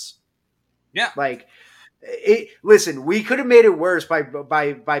Columbus? Yeah. Like, listen, we could have made it worse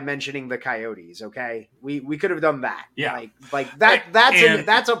by mentioning the Coyotes. Okay, we could have done that. Yeah,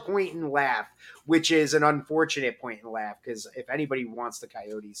 that's a point and laugh, which is an unfortunate point and laugh, because if anybody wants the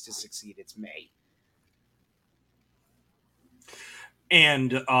Coyotes to succeed, it's me.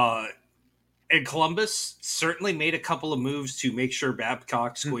 And Columbus certainly made a couple of moves to make sure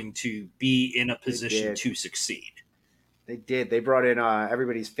Babcock's going to be in a position to succeed. They did. They brought in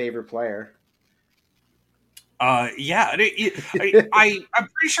everybody's favorite player. Yeah, I'm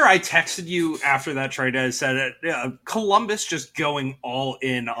pretty sure I texted you after that trade. I said Columbus just going all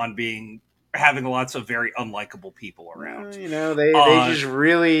in on having lots of very unlikable people around. They just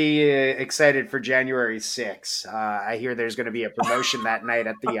really excited for January 6th. I hear there's going to be a promotion that night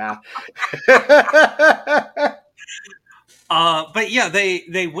at the. But yeah,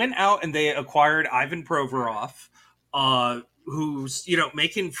 they went out and they acquired Ivan Provorov, who's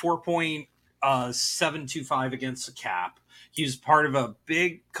making 4.725 against the cap. He was part of a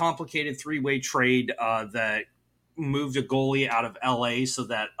big, complicated three-way trade that moved a goalie out of LA so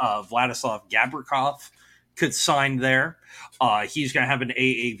that Vladislav Gabrikov could sign there. He's going to have an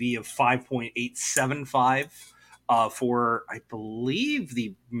AAV of 5.875 for, I believe,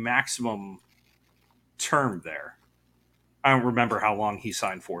 the maximum term there. I don't remember how long he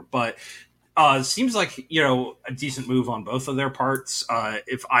signed for, but seems like a decent move on both of their parts.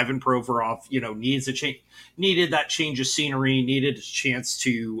 If Ivan Provorov needed that change of scenery, needed a chance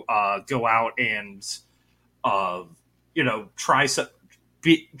to go out and try to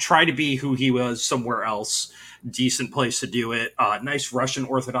be who he was somewhere else. Decent place to do it. Nice Russian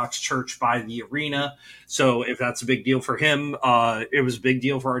Orthodox church by the arena. So if that's a big deal for him, it was a big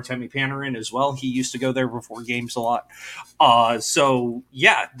deal for Artemi Panarin as well. He used to go there before games a lot. So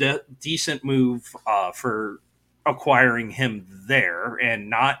yeah, the decent move for acquiring him there and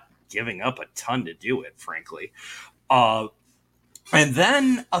not giving up a ton to do it, frankly. And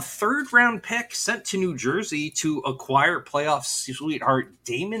then a third-round pick sent to New Jersey to acquire playoff sweetheart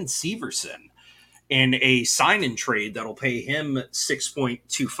Damon Severson in a sign-in trade that'll pay him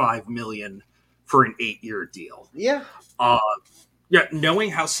 $6.25 million for an 8-year deal. Yeah.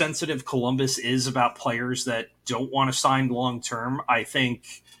 Knowing how sensitive Columbus is about players that don't want to sign long-term, I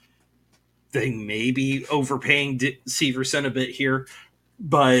think they may be overpaying Severson a bit here.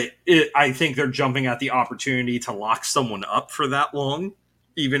 But I think they're jumping at the opportunity to lock someone up for that long,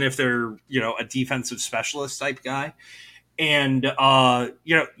 even if they're, a defensive specialist type guy. And,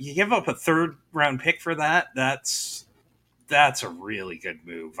 you give up a third round pick for that. That's a really good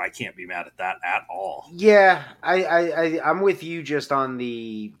move. I can't be mad at that at all. Yeah, I'm with you just on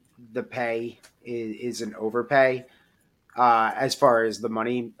the pay is an overpay as far as the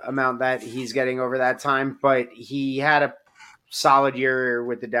money amount that he's getting over that time. But he had a solid year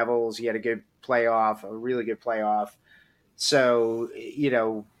with the Devils. He had a really good playoff. So,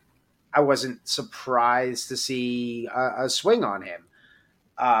 I wasn't surprised to see a swing on him.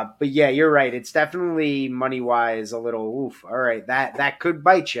 But yeah, you're right. It's definitely money-wise a little oof. All right, that could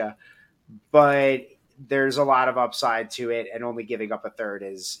bite you, but there's a lot of upside to it, and only giving up a third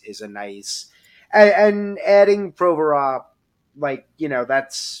is a nice. And adding Provorov,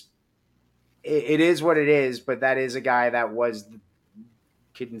 that's it is what it is. But that is a guy that was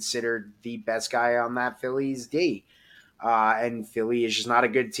considered the best guy on that Phillies D. And Philly is just not a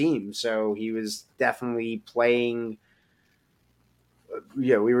good team. So he was definitely playing.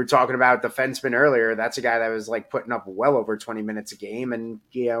 We were talking about defenseman earlier. That's a guy that was putting up well over 20 minutes a game and,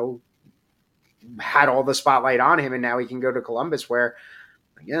 had all the spotlight on him. And now he can go to Columbus where,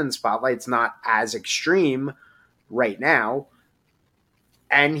 again, spotlight's not as extreme right now.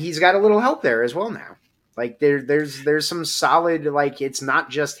 And he's got a little help there as well now. There's some solid, it's not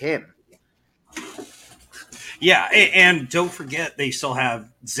just him. Yeah, and don't forget they still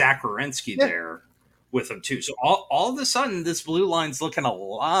have Zach Werenski there with them too. So all of a sudden, this blue line's looking a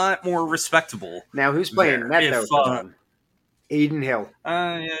lot more respectable. Now, who's playing net though? Aiden Hill.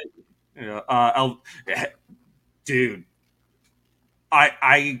 Dude,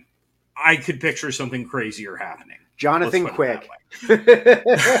 I could picture something crazier happening. Jonathan Quick.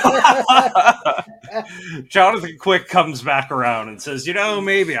 Jonathan Quick comes back around and says,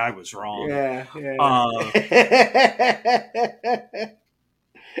 maybe I was wrong. Yeah.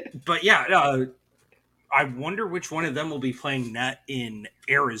 But yeah, I wonder which one of them will be playing net in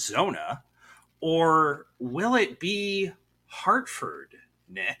Arizona, or will it be Hartford,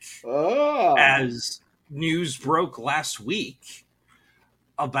 Nick? Oh. As news broke last week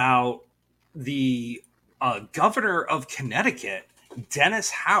about the governor of Connecticut,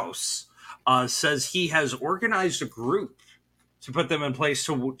 Dennis House, says he has organized a group to put them in place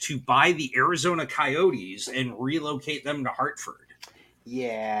to buy the Arizona Coyotes and relocate them to Hartford.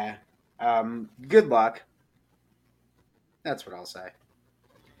 Yeah. Good luck. That's what I'll say.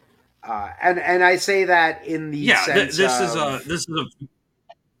 And I say that in the sense this of... is a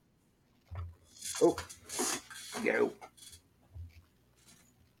Oh. Go.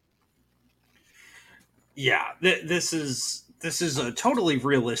 Yeah, this is a totally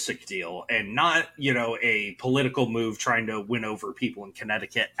realistic deal and not, a political move trying to win over people in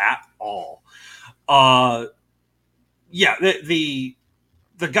Connecticut at all. yeah, the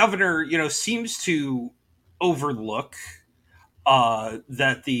governor, seems to overlook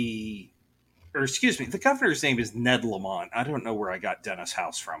that or excuse me, the governor's name is Ned Lamont. I don't know where I got Dennis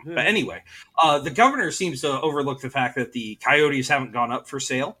House from, but anyway, the governor seems to overlook the fact that the Coyotes haven't gone up for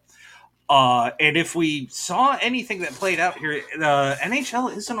sale. And if we saw anything that played out here, the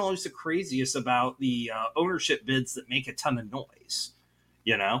NHL isn't always the craziest about the ownership bids that make a ton of noise,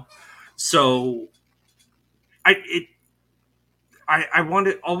 you know. So I it I want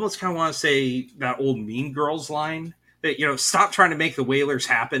to almost kind of want to say that old Mean Girls line that stop trying to make the Whalers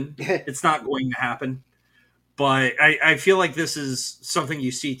happen. It's not going to happen. But I feel like this is something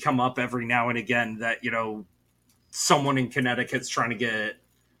you see come up every now and again that someone in Connecticut's trying to get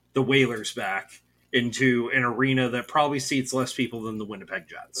the Whalers back into an arena that probably seats less people than the Winnipeg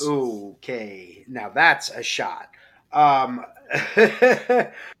Jets. Okay, now that's a shot.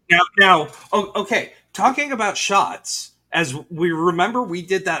 Okay. Talking about shots, as we remember, we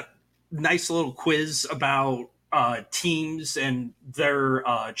did that nice little quiz about teams and their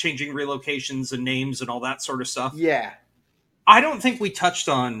changing relocations and names and all that sort of stuff. Yeah. I don't think we touched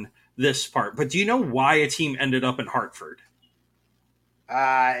on this part, but do you know why a team ended up in Hartford?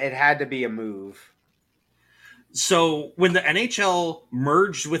 It had to be a move. So when the NHL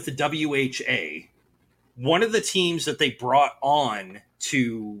merged with the WHA, one of the teams that they brought on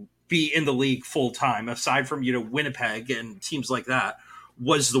to be in the league full time, aside from Winnipeg and teams like that,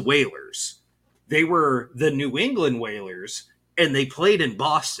 was the Whalers. They were the New England Whalers, and they played in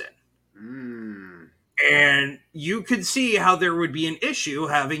Boston. And you could see how there would be an issue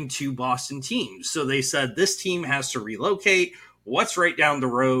having two Boston teams. So they said this team has to relocate. What's right down the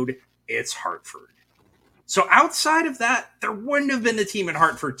road? It's Hartford. So outside of that, there wouldn't have been a team in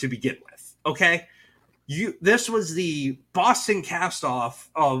Hartford to begin with. Okay. This was the Boston cast-off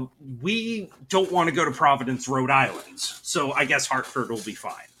of we don't want to go to Providence, Rhode Island. So I guess Hartford will be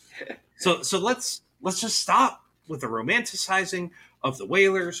fine. So let's just stop with the romanticizing of the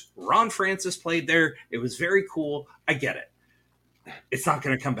Whalers. Ron Francis played there. It was very cool. I get it. It's not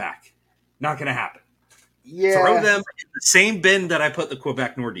going to come back. Not going to happen. Yeah. Throw them in the same bin that I put the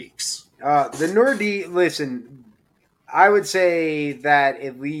Quebec Nordiques. The Nordiques, listen, I would say that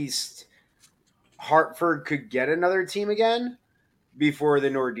at least Hartford could get another team again before the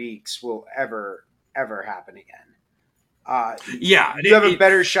Nordiques will ever happen again. You have a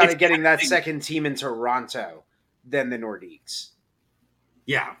better shot at getting that second team in Toronto than the Nordiques.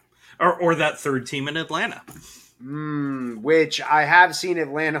 Yeah, or that third team in Atlanta. Which I have seen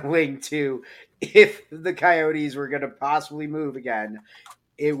Atlanta linked to. If the Coyotes were going to possibly move again,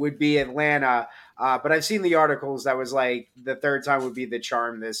 it would be Atlanta. But I've seen the articles that was like the third time would be the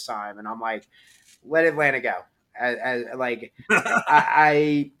charm this time, and I'm like, let Atlanta go.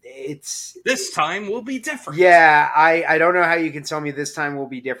 It's this time will be different. Yeah, I don't know how you can tell me this time will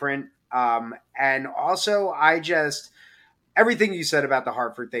be different. And also, everything you said about the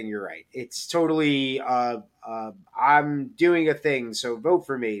Hartford thing, you're right. It's totally I'm doing a thing, so vote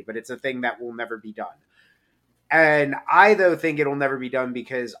for me, but it's a thing that will never be done. And I, though, think it'll never be done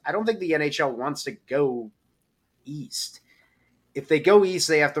because I don't think the NHL wants to go east. If they go east,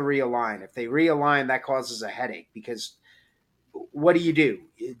 they have to realign. If they realign, that causes a headache because what do?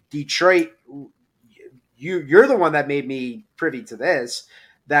 Detroit, you're the one that made me privy to this,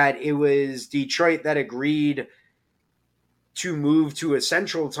 that it was Detroit that agreed to move to a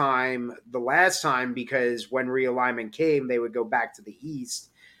central time the last time because when realignment came, they would go back to the east.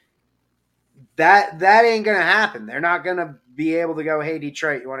 That ain't going to happen. They're not going to be able to go, hey,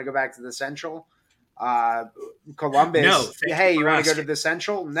 Detroit, you want to go back to the central? Columbus, no, hey, you want to go to the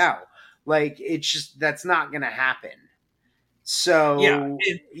central? No. It's just, that's not going to happen. So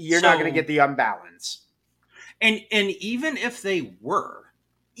you're not going to get the unbalance. And even if they were,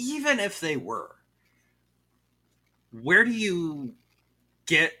 where do you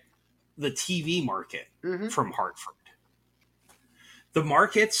get the TV market from Hartford? The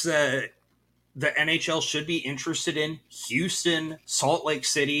markets that the NHL should be interested in: Houston, Salt Lake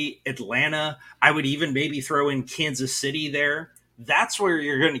City, Atlanta. I would even maybe throw in Kansas City there. That's where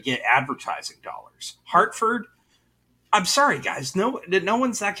you're going to get advertising dollars. Hartford, I'm sorry, guys. No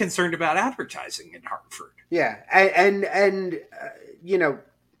one's that concerned about advertising in Hartford. Yeah, and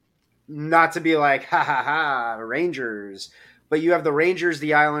not to be like, Rangers, but you have the Rangers,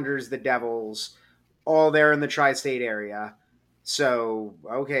 the Islanders, the Devils, all there in the tri-state area. So,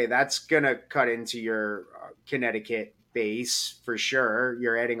 okay, that's going to cut into your Connecticut base for sure.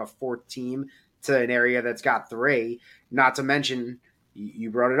 You're adding a fourth team to an area that's got three. Not to mention, you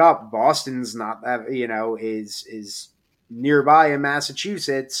brought it up, Boston's not that, is nearby in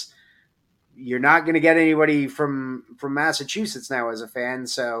Massachusetts. you're not going to get anybody from Massachusetts now as a fan.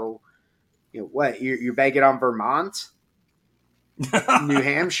 So, what you're banking on Vermont, New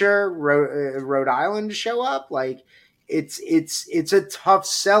Hampshire, Rhode Island to show up? Like, it's a tough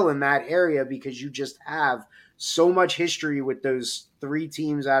sell in that area because you just have so much history with those three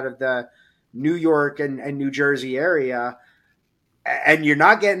teams out of the New York and New Jersey area, and you're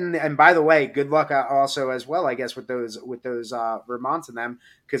not getting. And by the way, good luck also as well, I guess, with those Vermonts and them,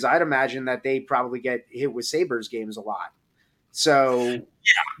 because I'd imagine that they probably get hit with Sabres games a lot. So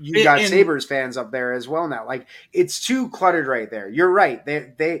you got Sabres fans up there as well now. Like, it's too cluttered right there. You're right.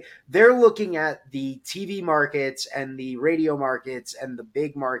 They're looking at the TV markets and the radio markets and the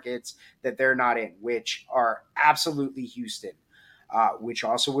big markets that they're not in, which are absolutely Houston, which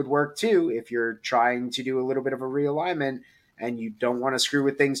also would work too if you're trying to do a little bit of a realignment and you don't want to screw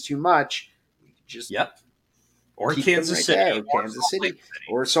with things too much. Just or Kansas City, or Kansas City,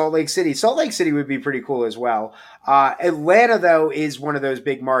 or Salt Lake City. Salt Lake City would be pretty cool as well. Atlanta, though, is one of those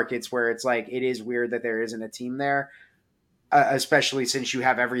big markets where it's like it is weird that there isn't a team there, especially since you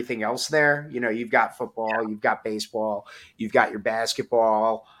have everything else there. You've got football, you've got baseball, you've got your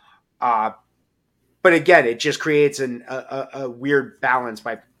basketball. But again, it just creates a weird balance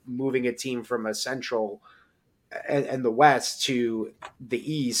by moving a team from a central and the West to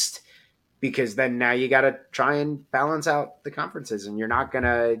the East, because then now you got to try and balance out the conferences, and you're not going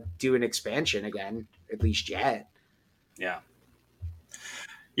to do an expansion again, at least yet. Yeah.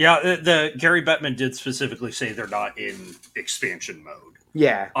 Yeah, the Gary Bettman did specifically say they're not in expansion mode.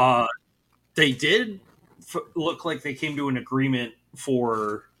 Yeah. They did look like they came to an agreement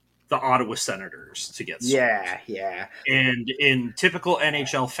for the Ottawa Senators to get sold. Yeah. And in typical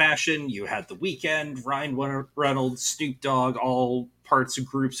NHL fashion, you had The Weeknd, Ryan Reynolds, Snoop Dogg, all parts of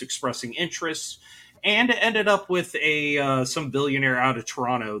groups expressing interest, and it ended up with some billionaire out of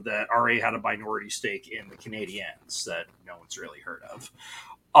Toronto that already had a minority stake in the Canadiens that no one's really heard of.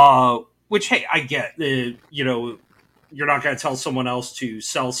 Which, hey, I get. You're not going to tell someone else to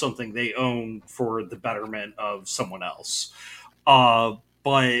sell something they own for the betterment of someone else.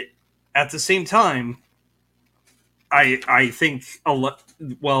 But at the same time, I think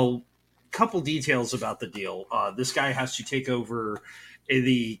couple details about the deal. This guy has to take over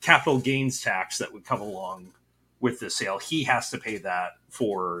the capital gains tax that would come along with the sale. He has to pay that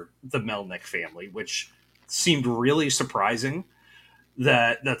for the Melnyk family, which seemed really surprising.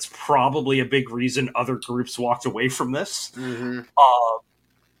 That's probably a big reason other groups walked away from this. Mm-hmm.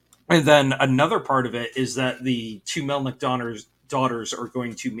 And then another part of it is that the two Melnyk daughters are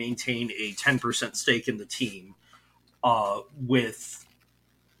going to maintain a 10% stake in the team, with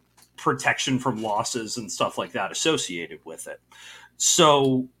protection from losses and stuff like that associated with it.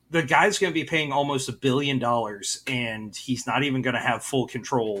 So the guy's going to be paying almost $1 billion, and he's not even going to have full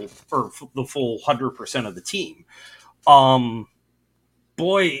control or the full 100% of the team.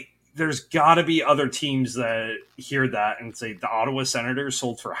 Boy, there's got to be other teams that hear that and say the Ottawa Senators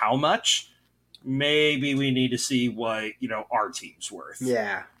sold for how much? Maybe we need to see what, our team's worth.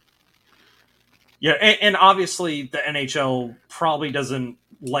 Yeah. Yeah, and obviously the NHL probably doesn't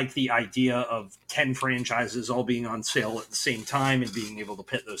like the idea of 10 franchises all being on sale at the same time and being able to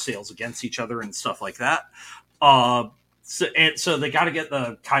pit those sales against each other and stuff like that. So they got to get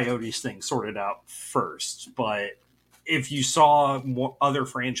the Coyotes thing sorted out first. But if you saw other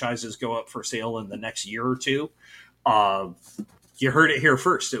franchises go up for sale in the next year or two, you heard it here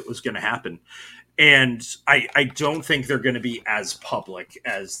first. It was going to happen. And I don't think they're going to be as public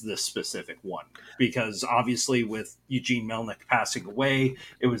as this specific one, because obviously with Eugene Melnyk passing away,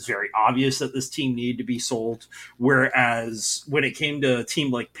 it was very obvious that this team needed to be sold. Whereas when it came to a team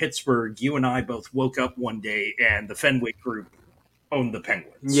like Pittsburgh, you and I both woke up one day and the Fenwick Group owned the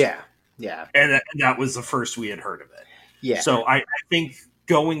Penguins. Yeah. And that was the first we had heard of it. Yeah. So I think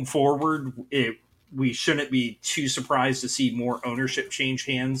going forward, we shouldn't be too surprised to see more ownership change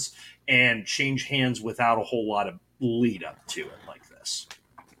hands without a whole lot of lead up to it like this.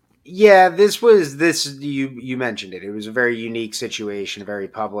 Yeah, this you mentioned it. It was a very unique situation, very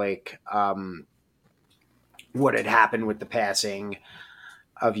public. What had happened with the passing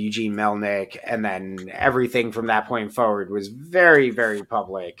of Eugene Melnyk, and then everything from that point forward was very, very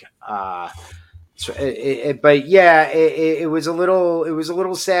public. But yeah, it was a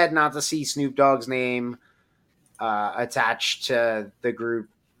little sad not to see Snoop Dogg's name attached to the group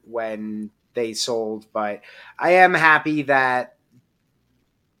when they sold, but I am happy that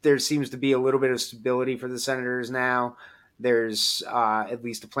there seems to be a little bit of stability for the Senators now. There's at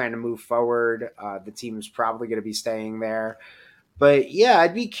least a plan to move forward. The team's probably going to be staying there, But yeah,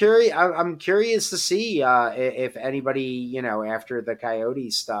 I'd be curious. I'm curious to see if anybody, after the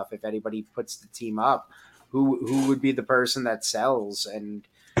Coyotes stuff, if anybody puts the team up, who would be the person that sells, and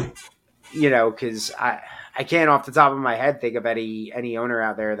because I can't off the top of my head think of any owner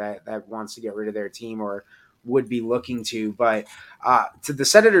out there that wants to get rid of their team or would be looking to. But to the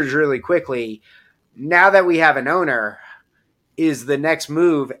Senators, really quickly, now that we have an owner, is the next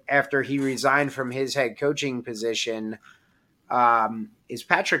move after he resigned from his head coaching position. Is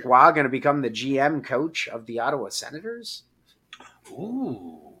Patrick Waugh going to become the GM coach of the Ottawa Senators?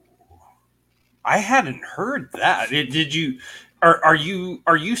 Ooh, I hadn't heard that. Did you? Are you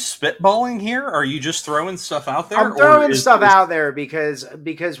spitballing here? Are you just throwing stuff out there? I'm throwing stuff out there because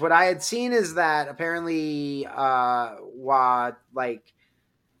what I had seen is that apparently Waugh, like,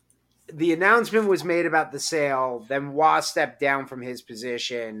 the announcement was made about the sale, then Waugh stepped down from his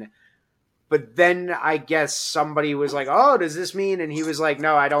position. But then I guess somebody was like, "Oh, does this mean?" And he was like,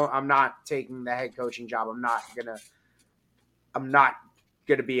 "No, I don't. I'm not taking the head coaching job. I'm not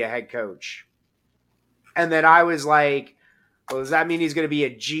gonna be a head coach." And then I was like, "Well, does that mean he's gonna be a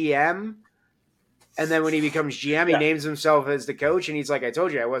GM?" And then when he becomes GM, he names himself as the coach, and he's like, "I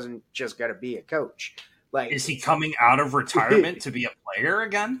told you I wasn't just gonna be a coach." Like, is he coming out of retirement to be a player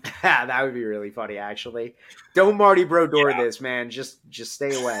again? That would be really funny, actually. Don't Marty Brodeur this, man. Just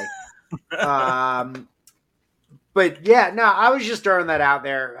stay away. But yeah, no, I was just throwing that out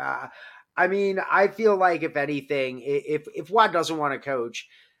there. I mean, I feel like if anything, if Watt doesn't want to coach,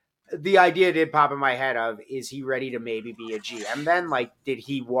 the idea did pop in my head of, is he ready to maybe be a GM then? Like, did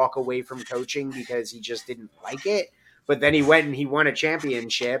he walk away from coaching because he just didn't like it? But then he went and he won a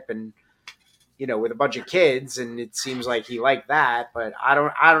championship and, with a bunch of kids, and it seems like he liked that, but I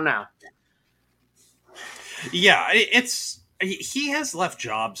don't know. Yeah, he has left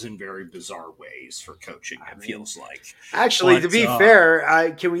jobs in very bizarre ways for coaching, feels like. Actually, to be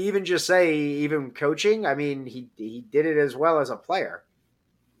fair, can we even just say even coaching? I mean, he did it as well as a player.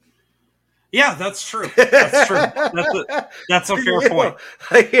 Yeah, that's true. That's true. That's a fair point.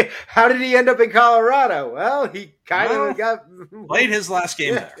 Like, how did he end up in Colorado? Well, he kind of got played his last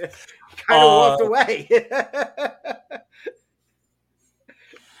game there. Kind of walked away.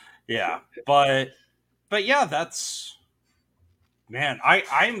 Yeah, but yeah, that's, man.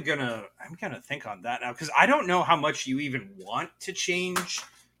 I'm gonna think on that now, because I don't know how much you even want to change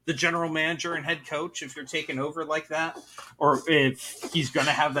the general manager and head coach if you're taking over like that, or if he's going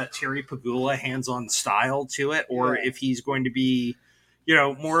to have that Terry Pagula hands-on style to it, or if he's going to be,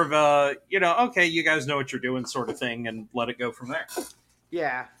 more of a, okay, you guys know what you're doing sort of thing, and let it go from there.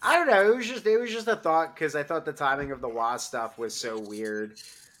 Yeah, I don't know. It was just a thought, because I thought the timing of the Waz stuff was so weird,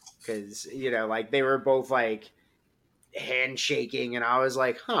 because like they were both like handshaking, and I was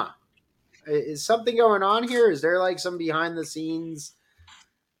like, huh, is something going on here? Is there like some behind the scenes?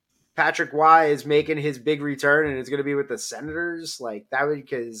 Patrick Waugh is making his big return, and it's going to be with the Senators. Like, that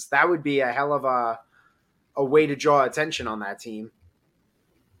would be a hell of a way to draw attention on that team.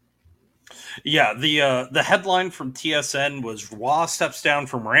 Yeah, the headline from TSN was Waugh steps down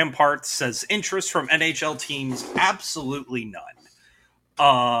from Ramparts, says interest from NHL teams absolutely none.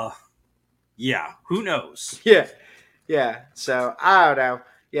 Yeah, who knows? Yeah. So I don't know.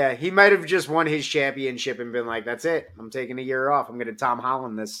 Yeah, he might have just won his championship and been like, "That's it. I'm taking a year off. I'm going to Tom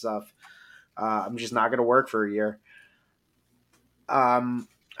Holland this stuff. I'm just not going to work for a year." All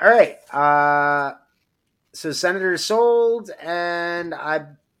right. So Senators sold, and I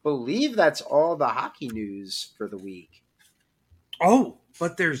believe that's all the hockey news for the week. Oh,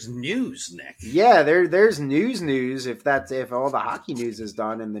 but there's news, Nick. Yeah, there's news. If all the hockey news is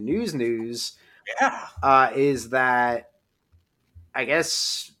done, and the news, is that, I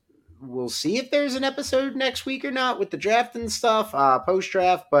guess we'll see if there's an episode next week or not with the draft and stuff,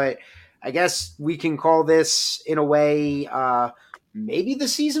 post-draft. But I guess we can call this, in a way, maybe the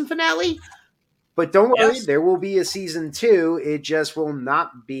season finale. But don't worry, there will be a season 2. It just will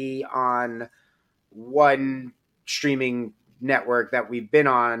not be on one streaming network that we've been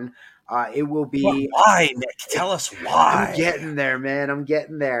on. It will be... Why, Nick? Tell us why. I'm getting there, man. I'm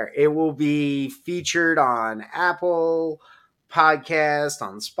getting there. It will be featured on Apple Podcast,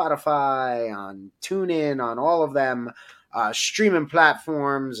 on Spotify, on TuneIn, on all of them, streaming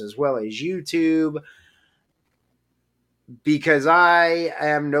platforms, as well as YouTube. Because I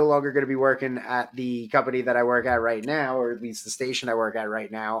am no longer going to be working at the company that I work at right now, or at least the station I work at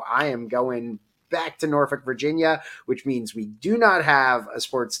right now. I am going back to Norfolk, Virginia, which means we do not have a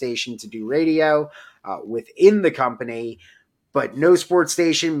sports station to do radio within the company. But no sports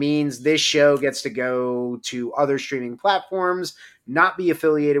station means this show gets to go to other streaming platforms, not be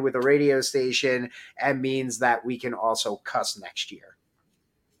affiliated with a radio station, and means that we can also cuss next year.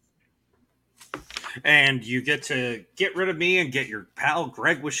 And you get to get rid of me and get your pal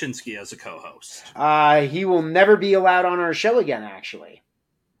Greg Wyshynski as a co-host. He will never be allowed on our show again, actually.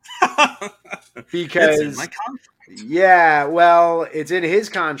 Because it's in my contract. Yeah, well, it's in his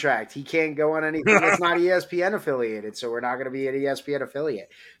contract. He can't go on anything that's not ESPN affiliated, so we're not going to be an ESPN affiliate.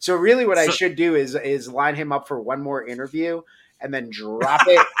 So really what I should do is line him up for one more interview and then drop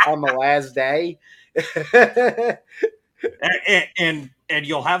it on the last day. and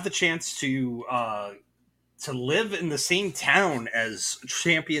you'll have the chance to live in the same town as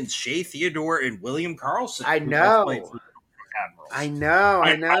champions Shea Theodore and William Carlson. I know. I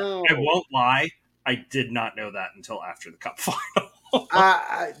won't lie. I did not know that until after the Cup final.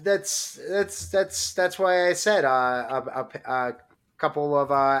 That's why I said a couple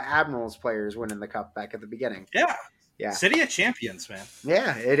of Admirals players winning the Cup back at the beginning. Yeah. City of Champions, man.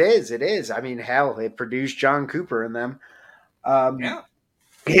 Yeah, it is. I mean, hell, it produced John Cooper in them.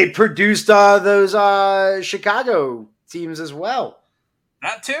 It produced those Chicago teams as well.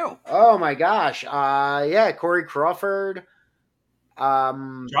 That too. Oh my gosh. Corey Crawford.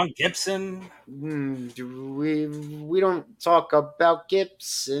 John Gibson. We don't talk about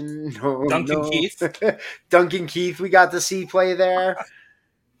Gibson. Keith. Duncan Keith, we got to see play there.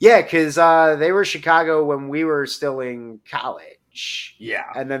 Yeah, because they were Chicago when we were still in college. Yeah.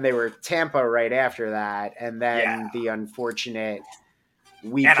 And then they were Tampa right after that. And then the unfortunate,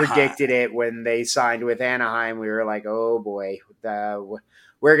 we predicted it when they signed with Anaheim. We were like, oh boy,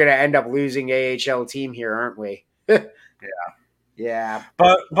 we're going to end up losing AHL team here, aren't we? Yeah,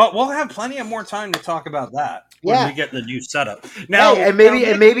 but we'll have plenty of more time to talk about that when we get the new setup. Now,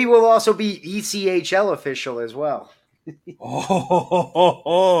 maybe we'll also be ECHL official as well. I'm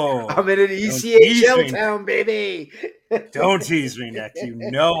in an ECHL town, baby. Don't tease me, Nick. You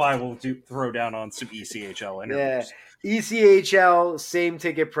know I will throw down on some ECHL interviews. Yeah, ECHL, same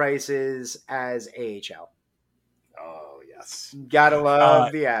ticket prices as AHL. Oh yes, gotta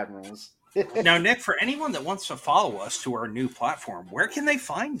love the Admirals. Now, Nick, for anyone that wants to follow us to our new platform, where can they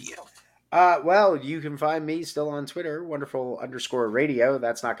find you? Well, you can find me still on Twitter, wonderful_radio.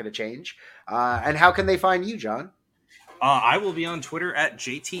 That's not going to change. And how can they find you, John? I will be on Twitter at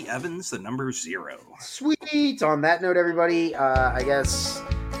JT Evans, the number 0. Sweet. On that note, everybody, I guess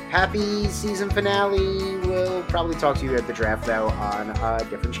happy season finale. We'll probably talk to you at the draft, though, on a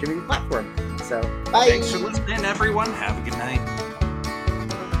different streaming platform. So, bye. Thanks for listening, everyone. Have a good night.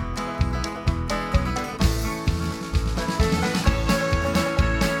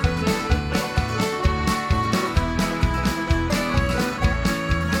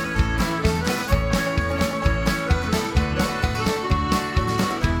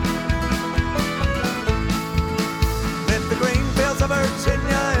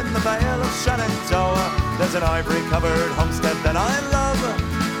 There's an ivory-covered homestead that I love,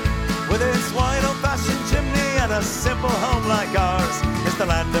 with its wide old-fashioned chimney and a simple home like ours. It's the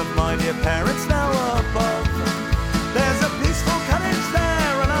land of my dear parents now.